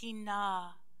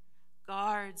Shekhinah,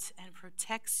 guards and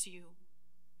protects you,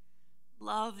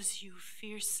 loves you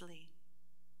fiercely,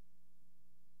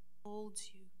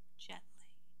 holds you gently.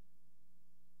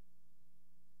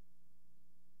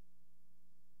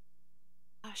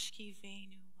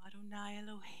 Ashkivenu Adonai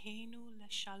Eloheinu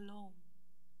leshalom.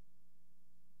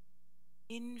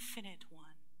 Infinite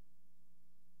one,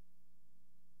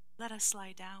 let us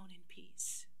lie down in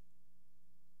peace.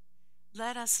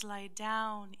 Let us lie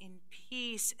down in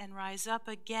peace and rise up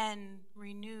again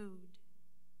renewed.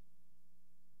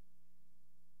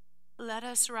 Let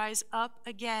us rise up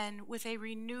again with a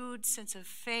renewed sense of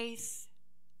faith,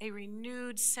 a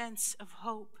renewed sense of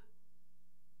hope,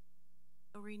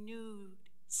 a renewed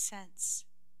sense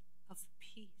of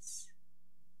peace.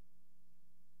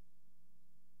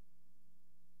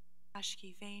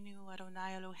 Ashkivenu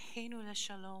Adonai Eloheinu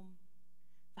leshalom,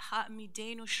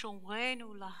 v'ha'amidenu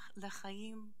shomrenu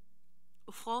lechaim,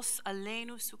 ufros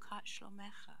aleinu sukat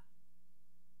shlomecha.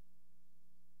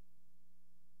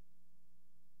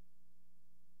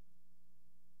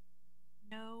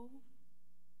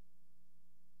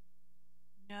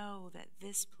 Know that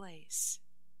this place,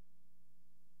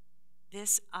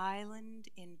 this island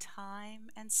in time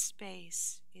and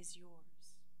space, is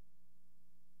yours.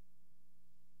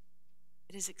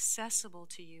 It is accessible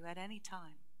to you at any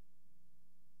time.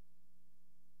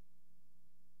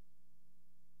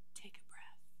 Take a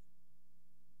breath.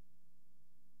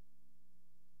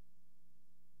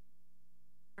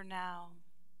 For now,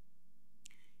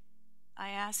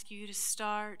 I ask you to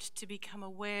start to become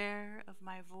aware of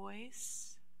my voice.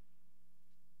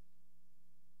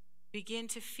 Begin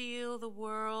to feel the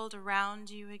world around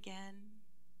you again,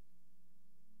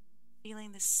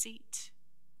 feeling the seat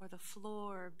or the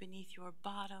floor beneath your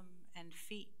bottom and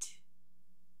feet.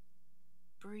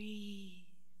 Breathe.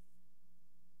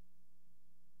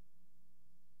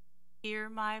 Hear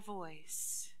my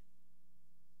voice.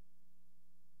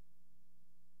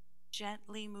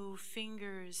 Gently move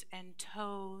fingers and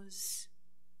toes.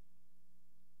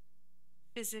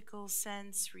 Physical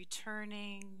sense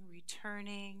returning.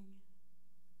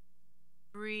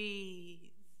 Breathe.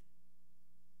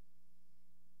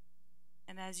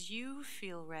 And as you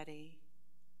feel ready,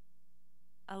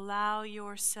 allow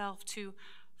yourself to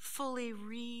fully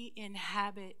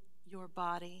re-inhabit your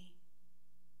body.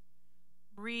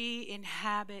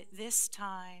 Re-inhabit this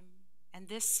time and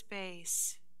this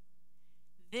space,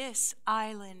 this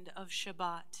island of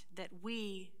Shabbat that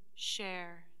we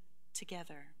share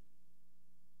together.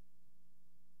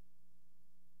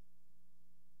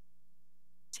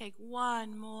 Take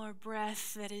one more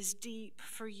breath that is deep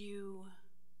for you.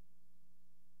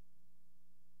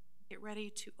 Get ready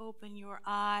to open your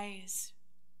eyes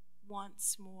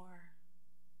once more.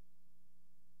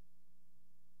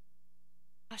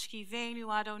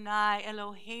 Ashkivenu Adonai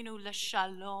Eloheinu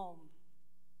leshalom.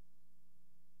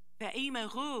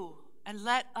 Ve'imeru, and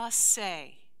let us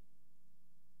say,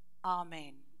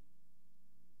 Amen.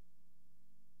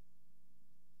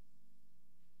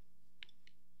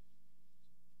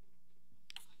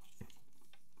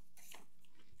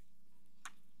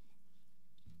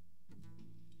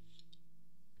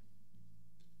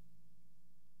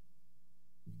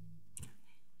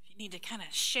 You need to kind of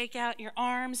shake out your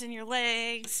arms and your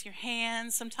legs, your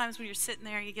hands. Sometimes when you're sitting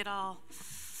there, you get all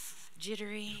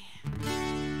jittery.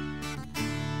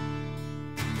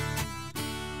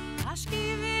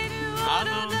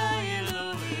 Adonai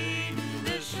Eloheinu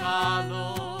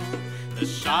leshalom,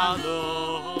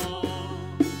 leshalom,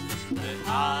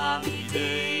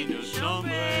 ve'amidenu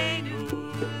shomrenu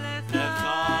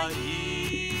lechaim,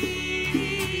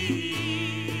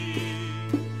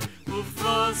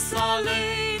 ufros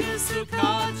aleinu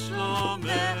sukat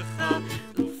shlomecha,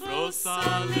 ufros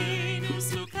aleinu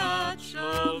sukat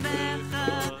shlomecha.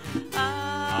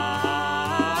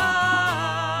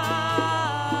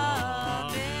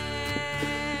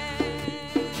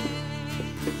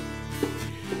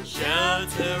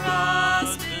 Shelter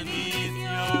us beneath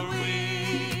your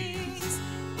wings,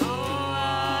 O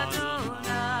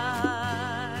Adonai.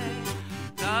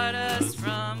 Guard us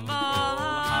from all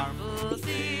harmful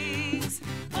things,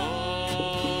 O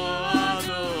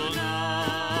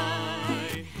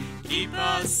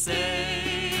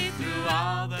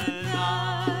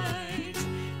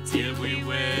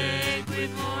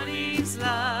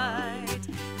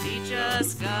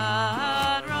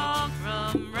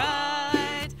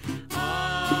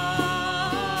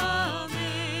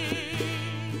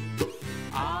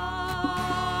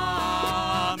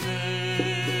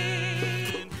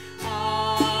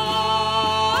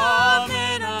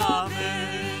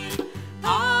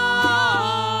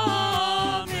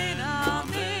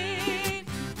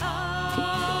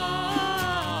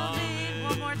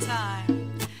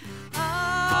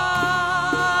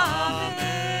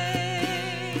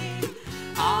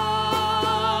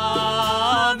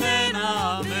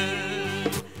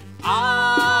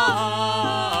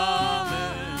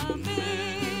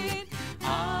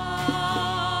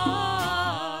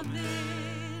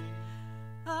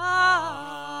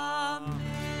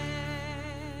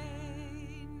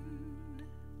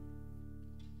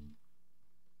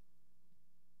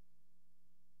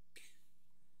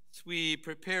As we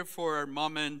prepare for our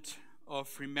moment of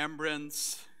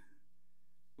remembrance,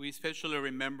 we especially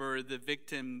remember the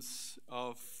victims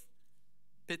of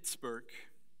Pittsburgh.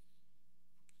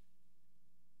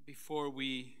 Before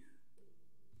we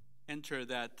enter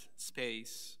that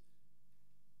space,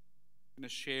 I'm going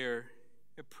to share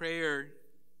a prayer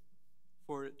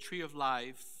for Tree of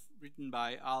Life written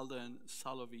by Alden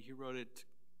Salovey. He wrote it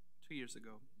 2 years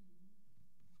ago.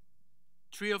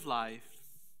 Tree of Life,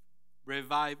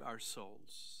 revive our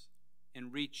souls,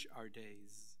 enrich our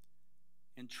days.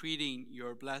 Entreating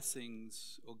your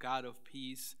blessings, O God of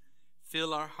peace,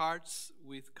 fill our hearts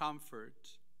with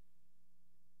comfort,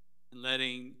 and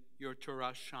letting your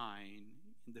Torah shine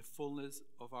in the fullness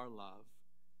of our love.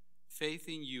 Faith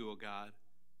in you, O God,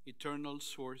 eternal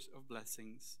source of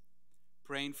blessings,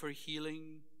 praying for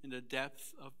healing in the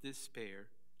depth of despair,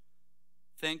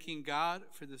 thanking God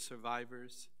for the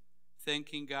survivors,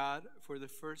 thanking God for the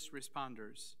first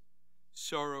responders,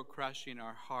 sorrow crushing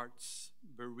our hearts,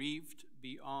 bereaved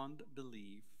beyond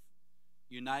belief,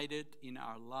 united in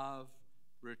our love,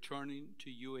 returning to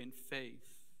you in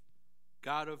faith.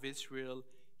 God of Israel,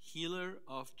 healer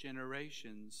of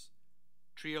generations,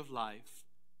 Tree of Life,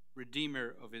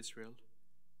 Redeemer of Israel,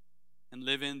 and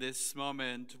live in this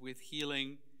moment with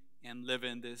healing and live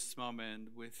in this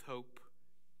moment with hope.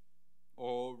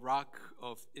 O Rock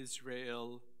of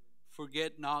Israel,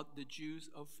 forget not the Jews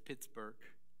of Pittsburgh.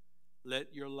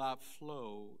 Let your love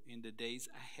flow in the days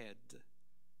ahead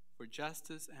for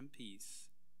justice and peace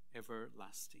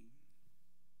everlasting.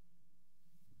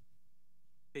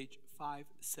 Page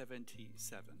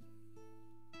 577.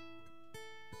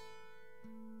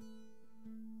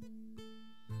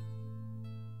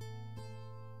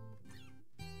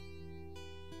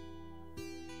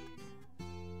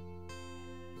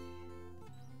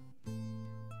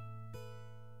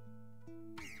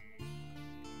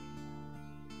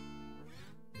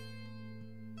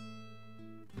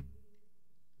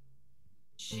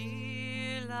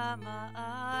 שיר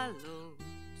למעלות,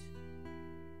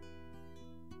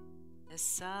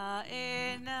 אשא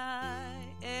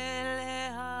עיניי אל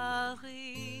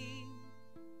ההרים,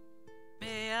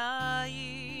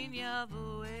 מאין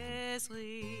יבוא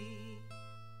עזרי,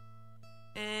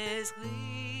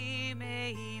 עזרי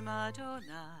מעם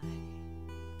אדוני,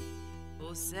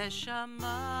 עושה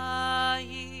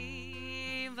שמיים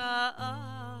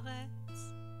וארץ,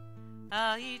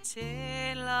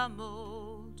 הייתן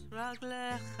לעמוד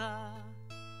רגליך,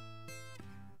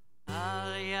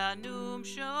 אל ינום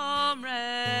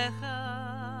שומרך,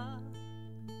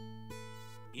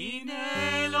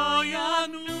 הנה לא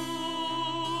ינום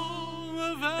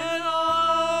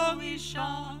ולא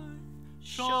יישן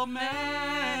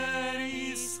שומר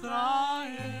ישראל.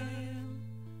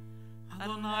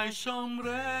 אדוני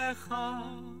שומרך,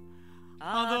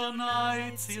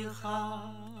 אדוני צילך,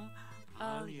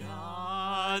 על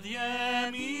יד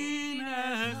ימינך.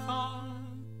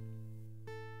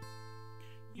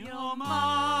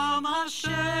 יומם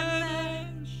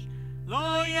השמש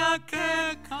לא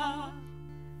יככה,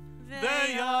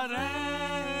 וירח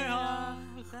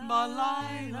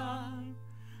בלילה.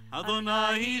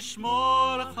 אדוני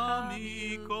ישמורך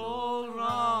מכל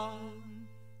רע,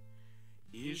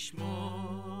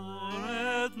 ישמור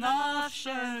את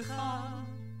נפשך.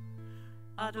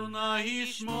 אדוני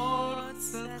ישמור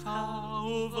צאתך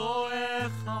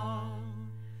ובואך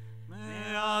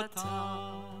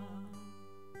מעתה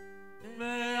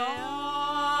ועד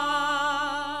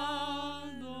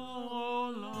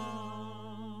עולם.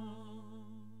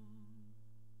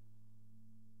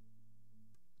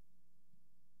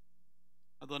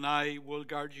 Adonai will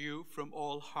guard you from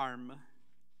all harm.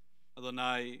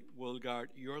 Adonai will guard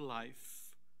your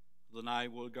life. Adonai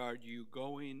will guard you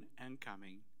going and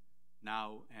coming,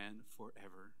 now and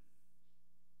forever.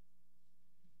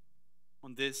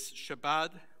 On this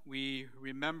Shabbat, we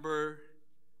remember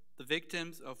the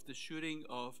victims of the shooting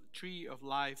of Tree of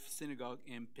Life Synagogue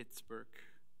in Pittsburgh.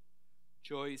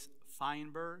 Joyce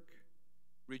Feinberg,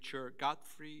 Richard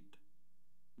Gottfried,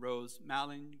 Rose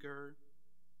Mallinger,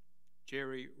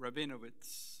 Jerry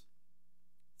Rabinowitz,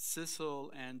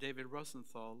 Cecil and David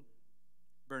Rosenthal,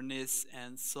 Bernice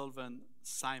and Sylvan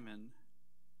Simon,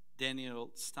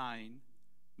 Daniel Stein,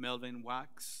 Melvin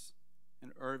Wax,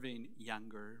 and Irving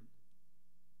Younger.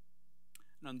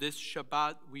 And on this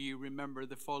Shabbat, we remember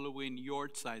the following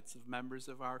yortzites of members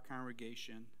of our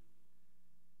congregation: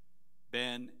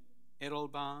 Ben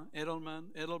Edelbaum,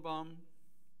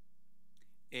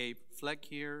 Abe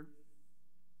Fleckier,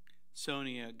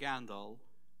 Sonia Gandal,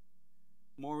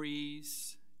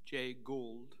 Maurice J.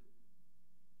 Gould,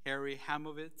 Harry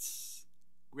Hamovitz,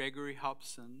 Gregory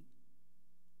Hobson,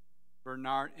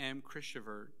 Bernard M.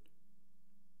 Krishavert,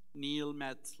 Neil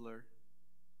Metzler,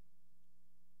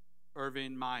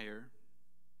 Irvin Meyer,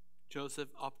 Joseph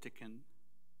Optican,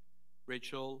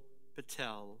 Rachel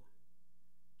Patel,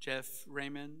 Jeff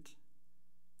Raymond,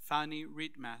 Fanny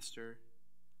Riedmaster,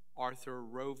 Arthur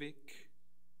Rovick,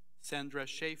 Sandra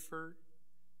Schaefer,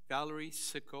 Valerie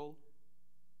Sickle,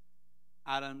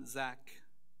 Adam Zach,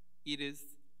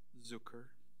 Edith Zucker.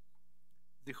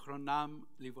 Zichronam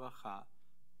livracha.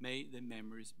 May the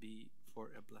memories be for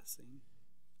a blessing.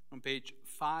 On page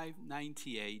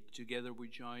 598, together we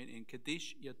join in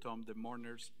Kaddish Yatom, the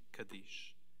mourners'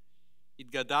 Kaddish.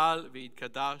 Yitgadal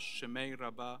v'yitkadash shemei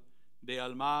rabba,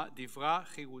 be'alma divra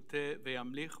chirute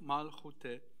ve'yamlich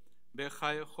malchute,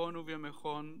 b'chayechon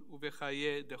u'v'yamechon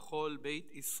u'v'chaye dechol beit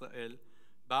Israel,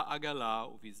 ba'agala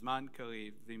u'vizman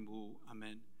kariv v'imru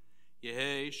amen.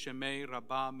 Yehei shemei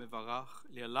rabba mevarach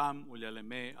li'alam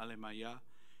u'li'alemei alemaya,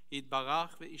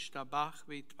 יתברך וישתבח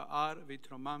ויתפאר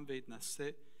ויתרומם ויתנשא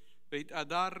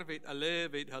ויתהדר ויתעלה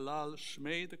ויתהלל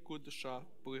שמי דקודשה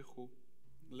ברכו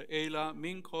לעילה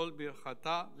מן כל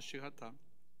ברכתה ושירתה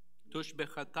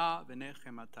תושבחתה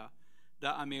ונחמתה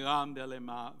דאמירם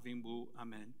דלמה ואמרו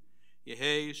אמן.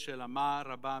 יהי שלמה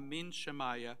רבה מן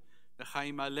שמיה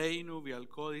וחיים עלינו ועל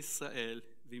כל ישראל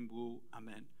ואמרו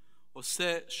אמן.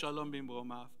 עושה שלום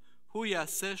במרומיו, הוא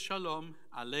יעשה שלום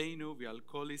עלינו ועל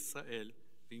כל ישראל.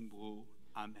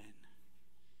 Amen.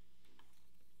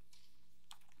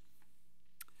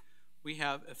 We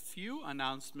have a few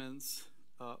announcements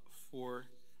for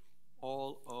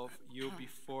all of you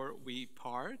before we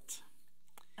part.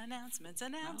 Announcements.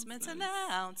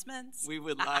 We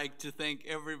would like to thank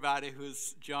everybody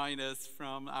who's joined us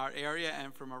from our area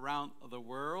and from around the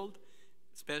world.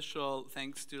 Special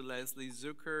thanks to Leslie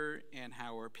Zucker and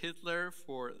Howard Pitler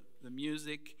for the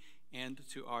music, and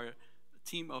to our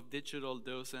team of digital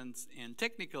docents and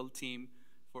technical team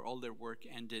for all their work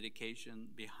and dedication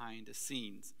behind the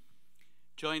scenes.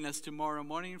 Join us tomorrow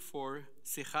morning for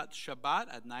Sichat Shabbat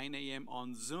at 9 a.m.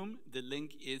 on Zoom. The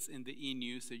link is in the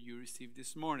e-news that you received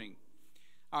this morning.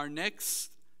 Our next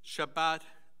Shabbat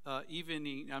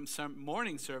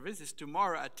morning service is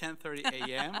tomorrow at 10:30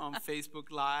 a.m. on Facebook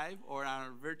Live or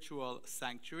our virtual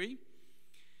sanctuary.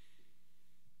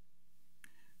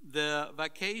 The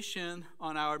vacation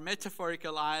on our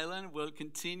metaphorical island will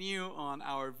continue on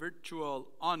our virtual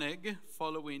oneg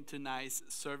following tonight's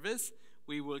service.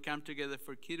 We will come together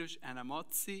for Kiddush and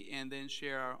Amotzi and then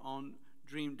share our own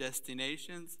dream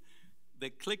destinations.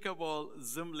 The clickable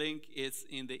Zoom link is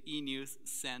in the e-news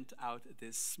sent out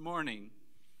this morning.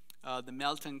 The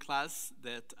Melton class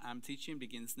that I'm teaching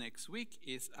begins next week.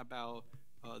 Is about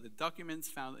the documents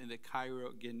found in the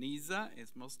Cairo Geniza.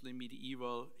 It's mostly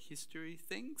medieval history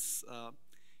things.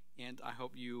 And I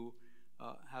hope you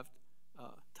have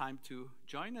time to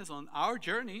join us on our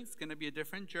journey. It's going to be a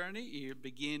different journey. You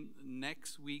begin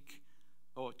next week.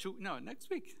 Next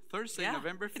week. Thursday, yeah,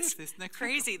 November 5th. It's next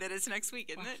crazy week. That it's next week,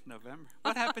 isn't it? November.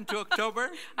 What happened to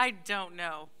October? I don't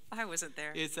know. I wasn't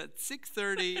there. It's at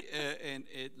 6:30 and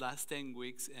it lasts 10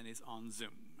 weeks and it's on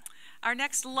Zoom. Our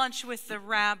next lunch with the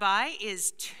rabbi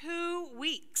is 2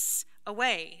 weeks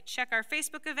away. Check our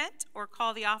Facebook event or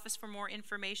call the office for more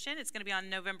information. It's going to be on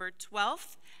November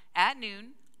 12th at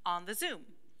noon on the Zoom.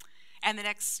 And the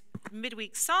next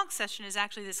midweek song session is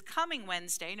actually this coming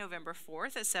Wednesday, November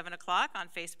 4th at 7 o'clock on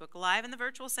Facebook Live in the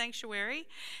virtual sanctuary.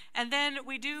 And then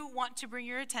we do want to bring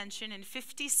your attention in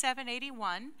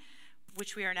 5781,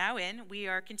 which we are now in. We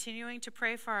are continuing to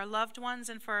pray for our loved ones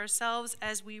and for ourselves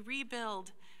as we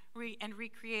rebuild and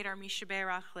recreate our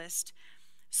Mishaberach list.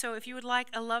 So if you would like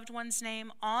a loved one's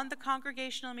name on the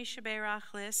congregational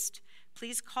Mishaberach list,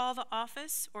 please call the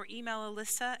office or email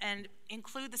Alyssa and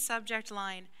include the subject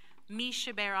line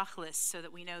Mishaberach list so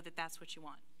that we know that that's what you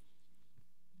want.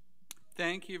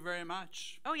 Thank you very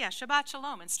much. Oh yeah, Shabbat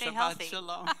Shalom and stay healthy. Shabbat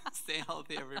Shalom. Stay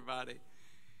healthy, everybody.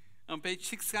 On page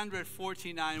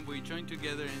 649, we join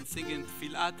together in singing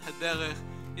Tfilat Haderech.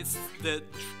 It's the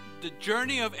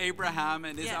journey of Abraham,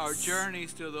 and it's our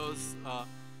journeys to those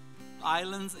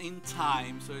islands in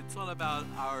time. So it's all about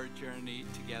our journey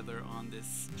together on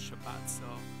this Shabbat. So,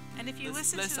 and if you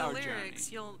listen to the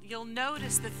lyrics, you'll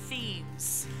notice the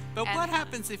themes. But what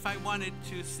happens if I wanted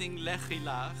to sing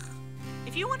Lechilach?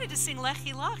 If you wanted to sing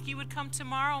Lechilach, you would come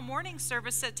tomorrow morning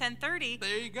service at 10:30.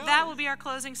 There you go. That will be our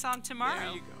closing song tomorrow.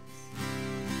 There you go.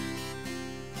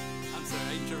 I'm sorry,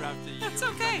 I interrupted you. That's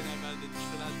okay.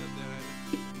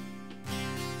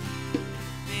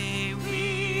 May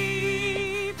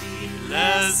we be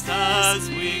blessed as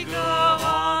we go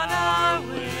on our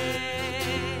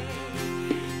way.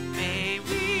 May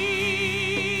we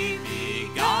be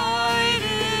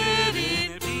guided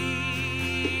in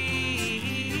peace.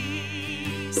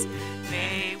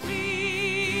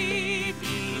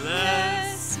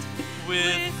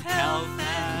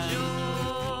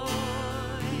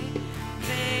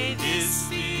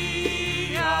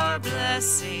 our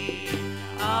blessing.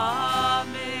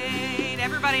 Amen.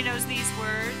 Everybody knows these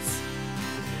words.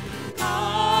 Amen.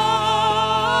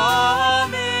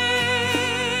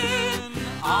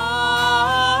 Amen.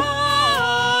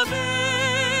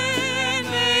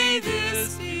 May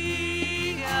this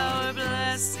be our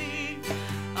blessing.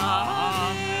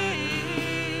 Amen.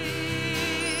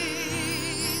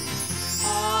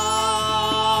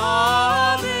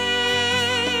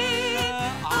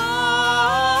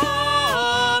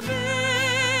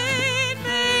 Amen.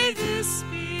 May this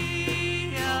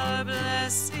be our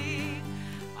blessing.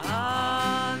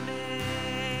 Amen.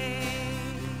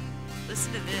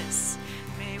 Listen to this.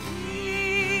 May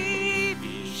we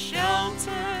be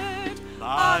sheltered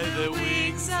by the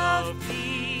wings of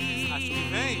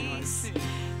peace.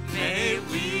 May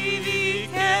we be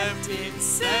kept in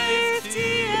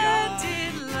safety and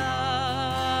in love.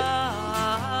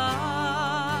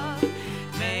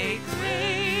 May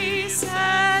grace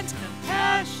and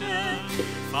compassion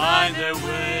find their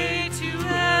way to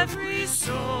every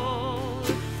soul.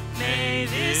 May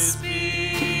this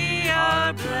be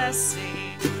our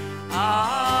blessing.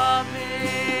 Amen.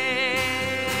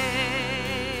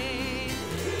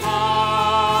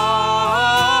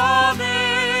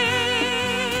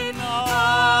 Amen.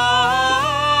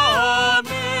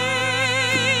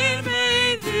 Amen.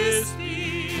 May this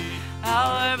be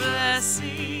our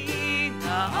blessing.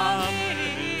 Amen.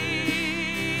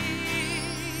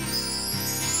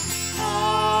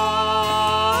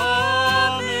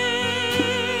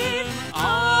 Amen.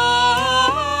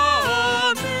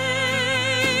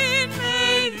 Amen.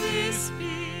 May this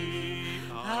be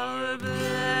our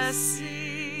blessing.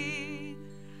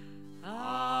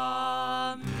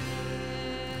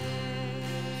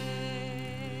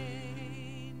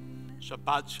 Amen.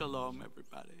 Shabbat Shalom,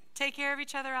 everybody. Take care of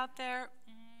each other out there.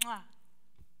 Mwah.